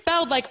Oranges. It is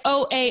spelled like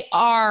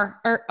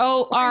O-A-R or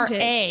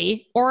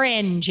O-R-A.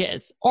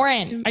 Oranges.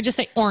 Orange. I just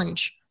say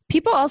orange.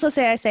 People also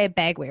say I say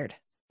bag weird.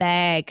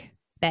 Bag.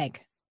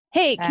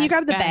 Hey, can you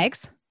grab the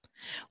bags?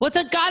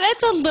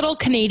 That's a little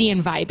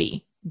Canadian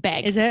vibey.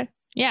 Bag. Is it?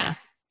 Yeah.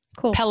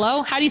 Cool.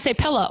 Pillow. How do you say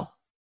pillow?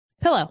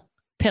 Pillow.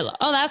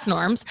 Oh, that's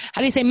Norm's.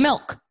 How do you say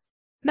milk?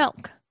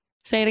 Milk.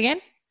 Say it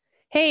again.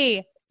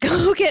 Hey,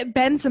 go get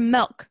Ben some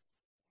milk.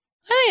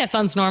 I think that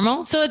sounds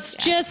normal. So it's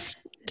just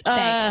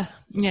bags.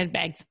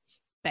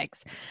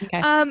 Bags. Okay.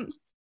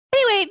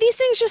 Anyway, these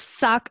things just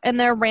suck and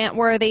they're rant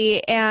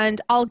worthy,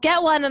 and I'll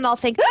get one and I'll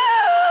think,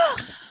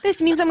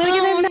 this means I'm going to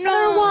get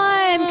another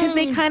one, because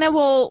they kind of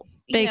will,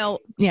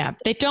 Yeah,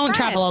 they don't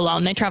travel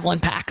alone. They travel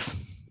in packs.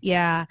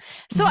 Yeah.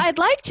 So I'd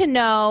like to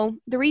know,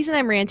 the reason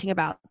I'm ranting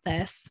about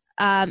this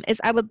is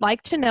I would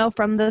like to know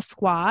from the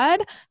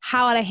squad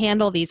how to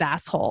handle these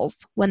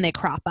assholes when they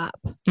crop up.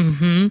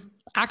 Mm-hmm.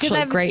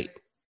 Actually, great.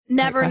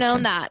 Never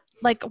known that.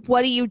 Like,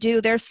 what do you do?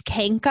 There's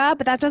Kanka,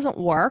 but that doesn't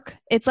work.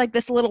 It's like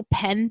this little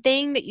pen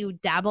thing that you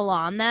dabble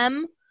on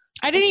them.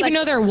 I didn't even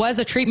know there was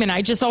a treatment.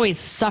 I just always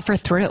suffer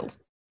through.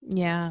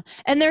 Yeah.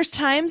 And there's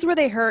times where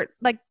they hurt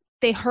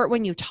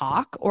when you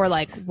talk or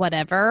like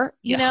whatever,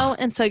 you know?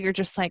 And so you're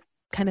just like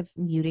kind of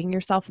muting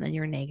yourself and then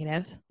you're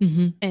negative.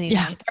 Mm-hmm.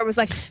 Anyway, there was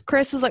like,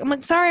 Chris was like, I'm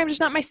like, sorry, I'm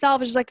just not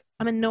myself. It's just like,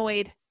 I'm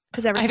annoyed.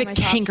 Because I have a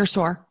canker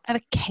sore. I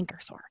have a canker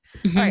sore.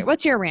 Mm-hmm. All right.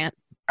 What's your rant?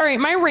 All right.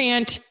 My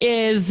rant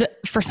is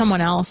for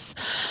someone else.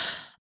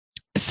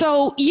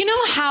 So, you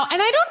know how,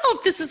 and I don't know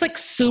if this is like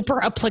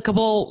super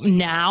applicable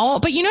now,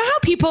 but you know how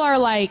people are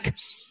like,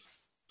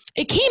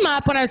 it came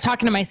up when I was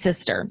talking to my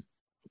sister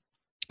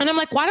and I'm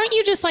like, why don't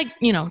you just like,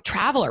 you know,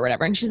 travel or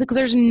whatever? And she's like,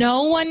 there's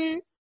no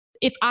one,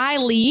 if I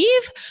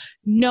leave,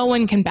 no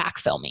one can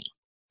backfill me.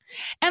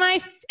 And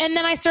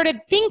then I started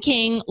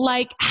thinking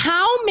like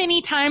how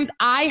many times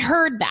I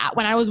heard that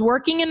when I was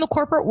working in the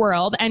corporate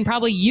world, and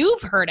probably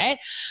you've heard it,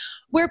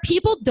 where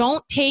people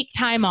don't take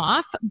time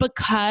off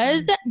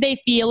because they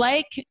feel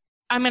like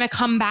I'm going to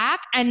come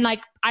back and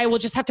like I will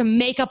just have to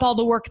make up all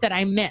the work that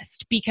I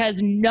missed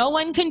because no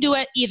one can do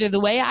it either the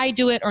way I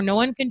do it or no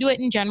one can do it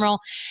in general.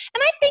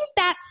 And I think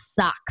that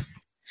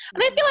sucks.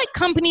 And I feel like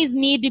companies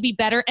need to be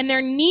better and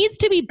there needs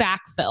to be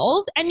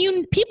backfills and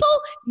people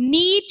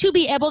need to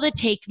be able to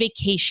take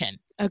vacation.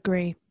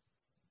 Agree.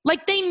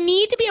 Like they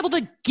need to be able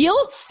to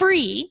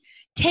guilt-free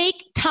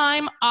take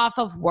time off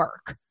of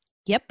work.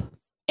 Yep.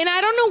 And I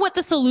don't know what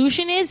the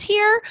solution is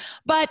here,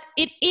 but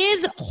it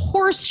is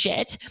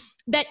horseshit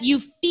that you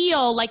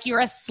feel like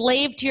you're a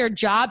slave to your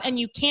job and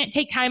you can't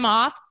take time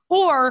off,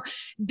 or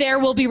there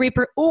will be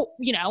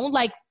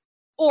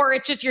or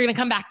it's just you're going to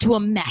come back to a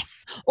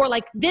mess, or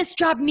like this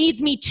job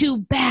needs me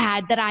too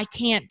bad that I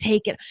can't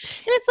take it.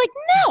 And it's like,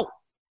 no.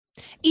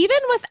 Even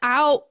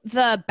without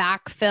the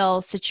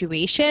backfill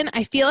situation,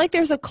 I feel like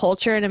there's a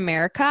culture in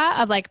America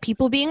of like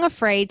people being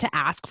afraid to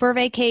ask for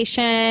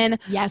vacation.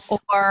 Yes.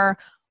 Or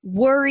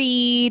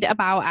worried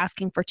about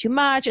asking for too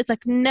much. It's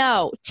like,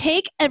 no,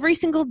 take every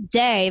single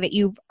day that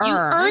you've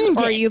earned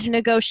or you've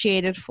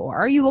negotiated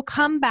for. You will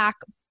come back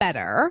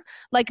better.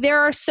 Like there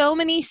are so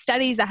many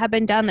studies that have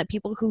been done that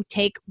people who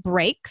take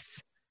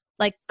breaks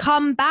like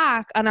come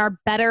back and are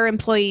better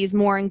employees,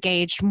 more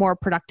engaged, more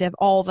productive,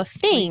 all the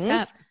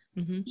things.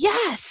 Mm-hmm.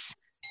 Yes.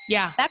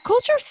 Yeah. That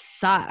culture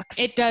sucks.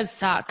 It does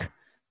suck.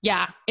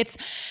 Yeah.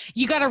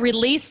 You got to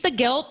release the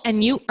guilt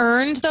and you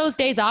earned those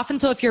days off. And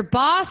so if your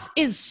boss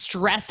is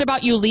stressed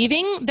about you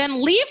leaving,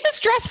 then leave the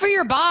stress for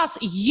your boss.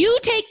 You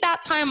take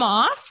that time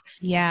off.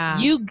 Yeah.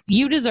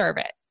 You deserve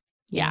it.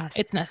 Yeah. Yes.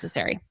 It's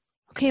necessary.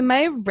 Okay.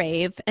 My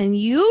rave, and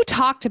you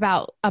talked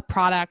about a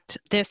product,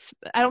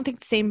 I don't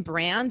think the same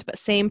brand, but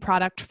same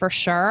product for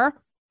sure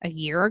a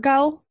year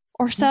ago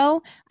or so.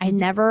 Mm-hmm. I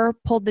never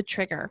pulled the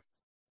trigger,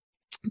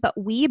 but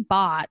we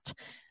bought,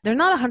 they're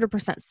not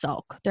 100%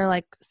 silk. They're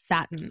like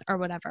satin or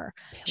whatever,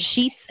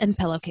 sheets and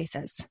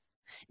pillowcases.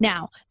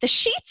 Now, the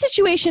sheet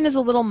situation is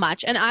a little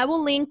much, and I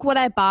will link what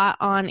I bought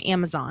on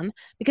Amazon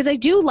because I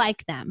do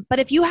like them. But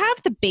if you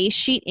have the base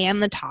sheet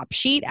and the top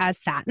sheet as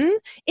satin,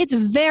 it's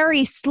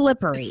very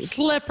slippery.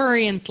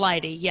 Slippery and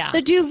slidey, yeah.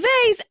 The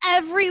duvet's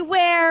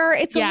everywhere.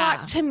 It's a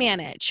lot to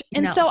manage.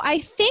 And so I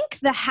think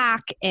the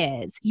hack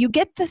is you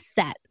get the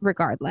set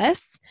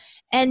regardless,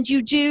 and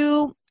you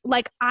do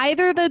like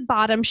either the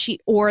bottom sheet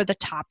or the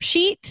top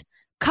sheet,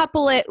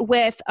 couple it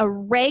with a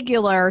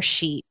regular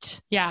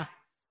sheet. Yeah.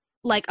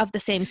 Like of the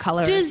same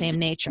color, the same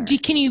nature. Do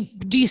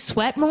you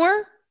sweat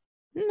more?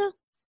 No.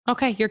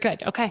 Okay, you're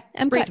good. Okay,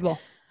 it's breathable.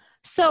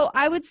 So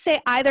I would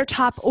say either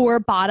top or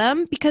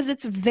bottom because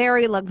it's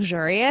very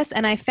luxurious.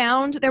 And I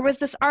found there was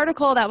this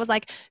article that was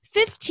like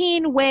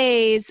 15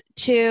 ways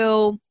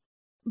to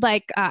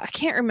like, I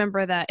can't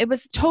remember that. It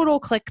was total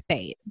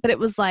clickbait, but it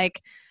was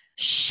like,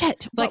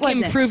 shit. Like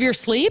improve your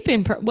sleep?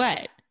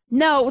 What?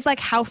 No, it was like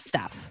house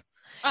stuff.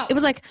 Oh. It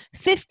was like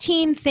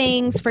 15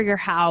 things for your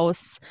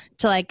house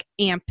to like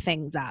amp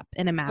things up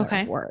in a matter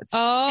of words.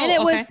 Oh, and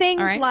it was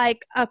things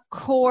like a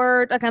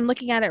cord, like I'm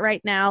looking at it right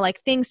now, like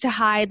things to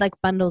hide like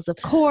bundles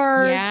of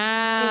cords.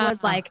 Yeah. It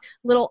was like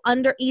little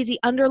easy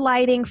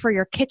underlighting for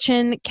your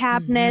kitchen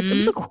cabinets. Mm-hmm. It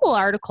was a cool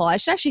article. I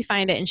should actually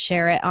find it and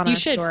share it on our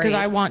stories. You should, because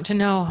I want to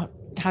know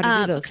how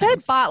to do those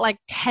things. I bought like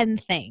 10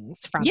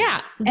 things from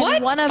it.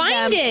 And one of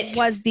them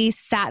was these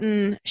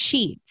satin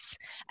sheets.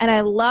 And I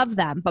love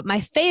them. But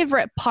my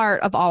favorite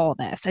part of all of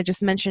this, I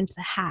just mentioned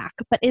the hack,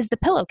 but is the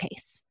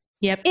pillowcase.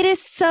 Yep. It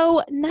is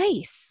so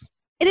nice.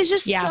 It is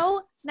just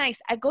so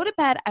nice. I go to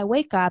bed, I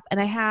wake up, and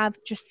I have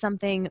just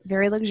something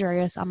very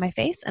luxurious on my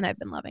face, and I've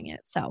been loving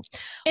it. So,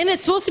 and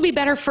it's supposed to be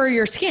better for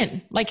your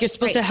skin. Like you're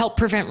supposed to help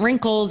prevent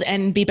wrinkles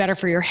and be better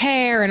for your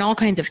hair and all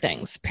kinds of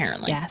things,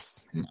 apparently.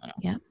 Yes.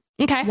 Yeah.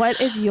 Okay. What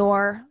is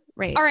your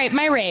rave? All right,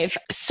 my rave.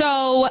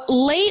 So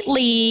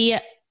lately,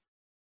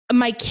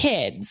 my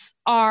kids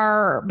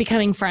are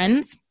becoming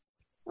friends.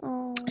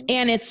 Oh.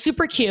 And it's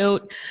super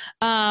cute.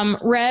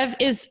 Rev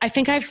is, I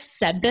think I've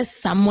said this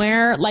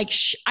somewhere. Like,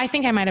 I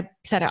think I might have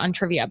said it on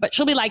trivia, but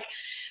she'll be like,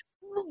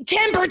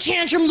 temper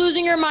tantrum,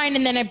 losing her mind.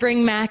 And then I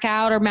bring Mac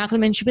out or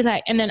Malcolm and she'll be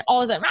like, and then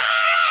all of a sudden,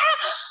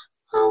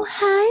 oh,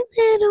 hi,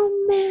 little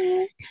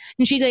Mac.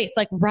 And she gets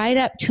like right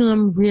up to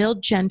him real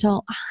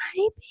gentle.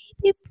 Hi,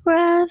 baby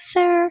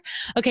brother.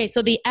 Okay,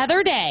 so the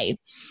other day,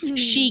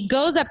 she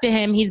goes up to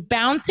him. He's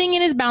bouncing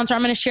in his bouncer.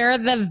 I'm going to share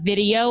the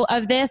video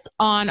of this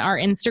on our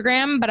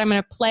Instagram, but I'm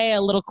going to play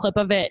a little clip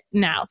of it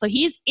now. So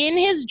he's in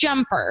his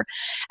jumper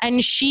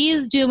and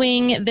she's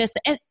doing this.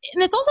 And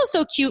it's also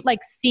so cute, like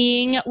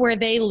seeing where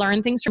they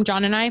learn things from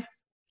John and I.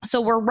 So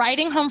we're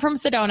riding home from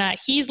Sedona.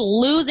 He's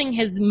losing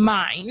his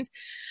mind.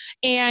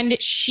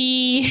 And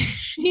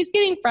she's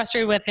getting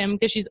frustrated with him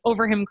because she's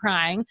over him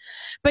crying.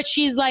 But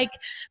she's like,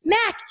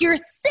 Mac, you're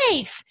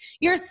safe.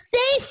 You're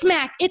safe,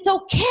 Mac. It's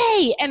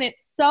okay. And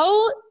it's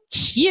so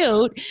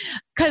cute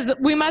because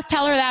we must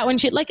tell her that when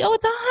she like, oh,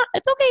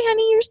 it's okay,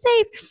 honey. You're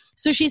safe.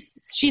 So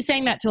she's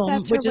saying that to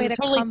him, which is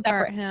totally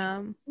separate.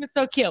 Him. It's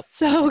so cute.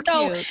 So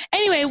cute.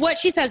 Anyway, what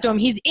she says to him,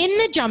 he's in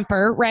the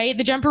jumper, right?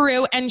 The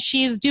jumperoo. And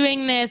she's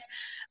doing this.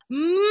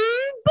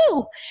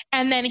 Boo!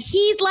 And then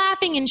he's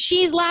laughing and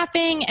she's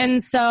laughing.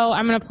 And so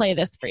I'm going to play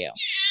this for you.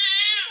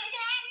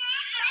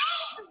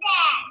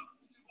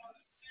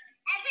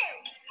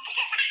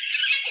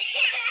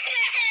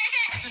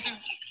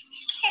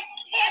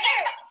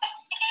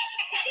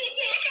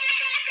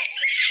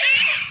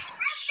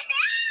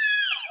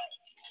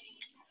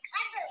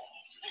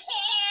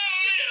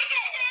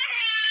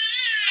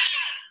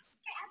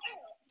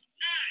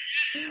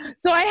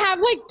 So I have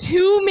like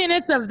 2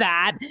 minutes of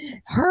that,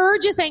 her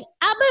just saying,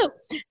 Abu,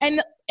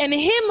 and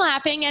him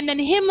laughing, and then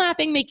him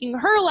laughing, making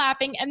her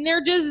laughing. And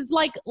they're just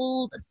like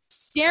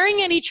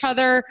staring at each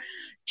other.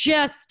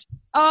 Just,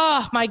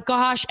 oh my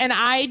gosh. And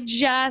I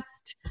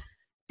just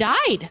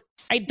died.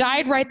 I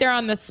died right there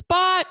on the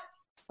spot.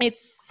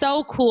 It's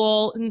so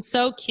cool and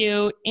so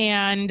cute.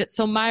 And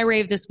so my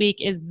rave this week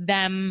is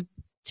them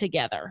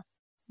together.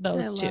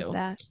 Those two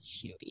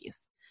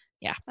cuties.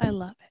 Yeah. I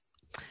love it.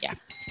 Yeah.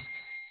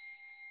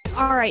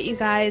 All right, you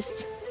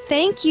guys.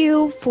 Thank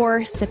you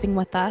for sipping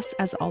with us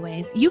as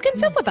always. You can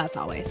sip with us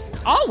always.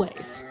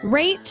 Always.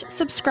 Rate,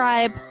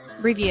 subscribe,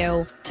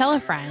 review, tell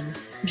a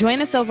friend.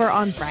 Join us over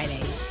on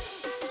Fridays.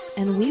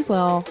 And we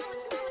will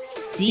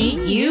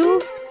see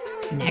you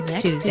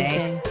next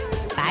Tuesday.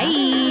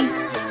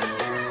 Bye.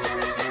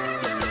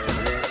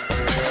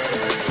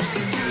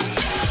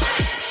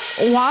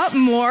 Want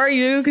more?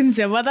 You can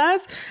sit with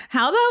us.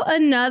 How about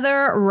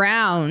another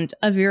round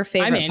of your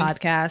favorite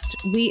podcast?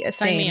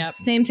 Sign me up.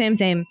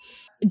 Same.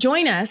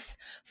 Join us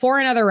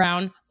for another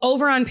round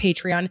over on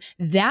Patreon.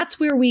 That's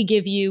where we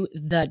give you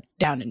the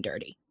down and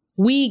dirty.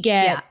 We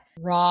get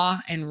raw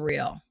and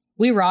real.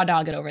 We raw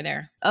dog it over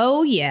there.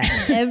 Oh, yeah.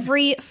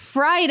 Every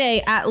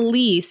Friday, at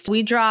least,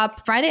 we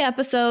drop Friday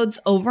episodes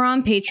over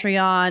on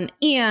Patreon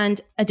and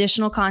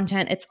additional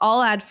content. It's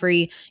all ad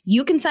free.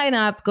 You can sign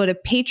up. Go to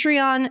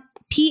Patreon.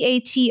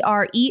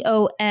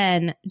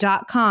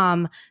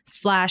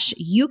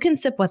 patreon.com/you can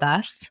sip with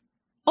us,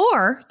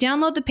 or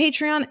download the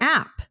Patreon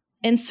app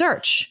and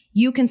search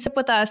You Can Sip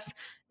With Us.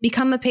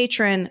 Become a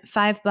patron.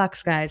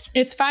 $5, guys.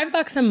 It's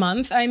 $5 a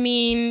month. I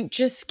mean,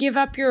 just give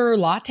up your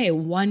latte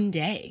one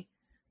day.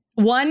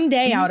 One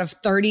day out of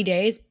 30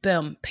 days,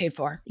 boom, paid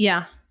for.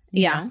 Yeah.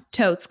 Yeah.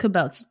 Totes,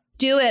 kabotes.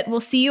 Do it. We'll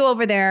see you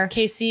over there.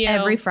 KCO.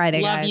 Every Friday,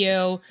 Love guys.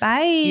 you.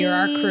 Bye. You're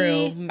our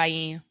crew.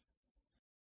 Bye.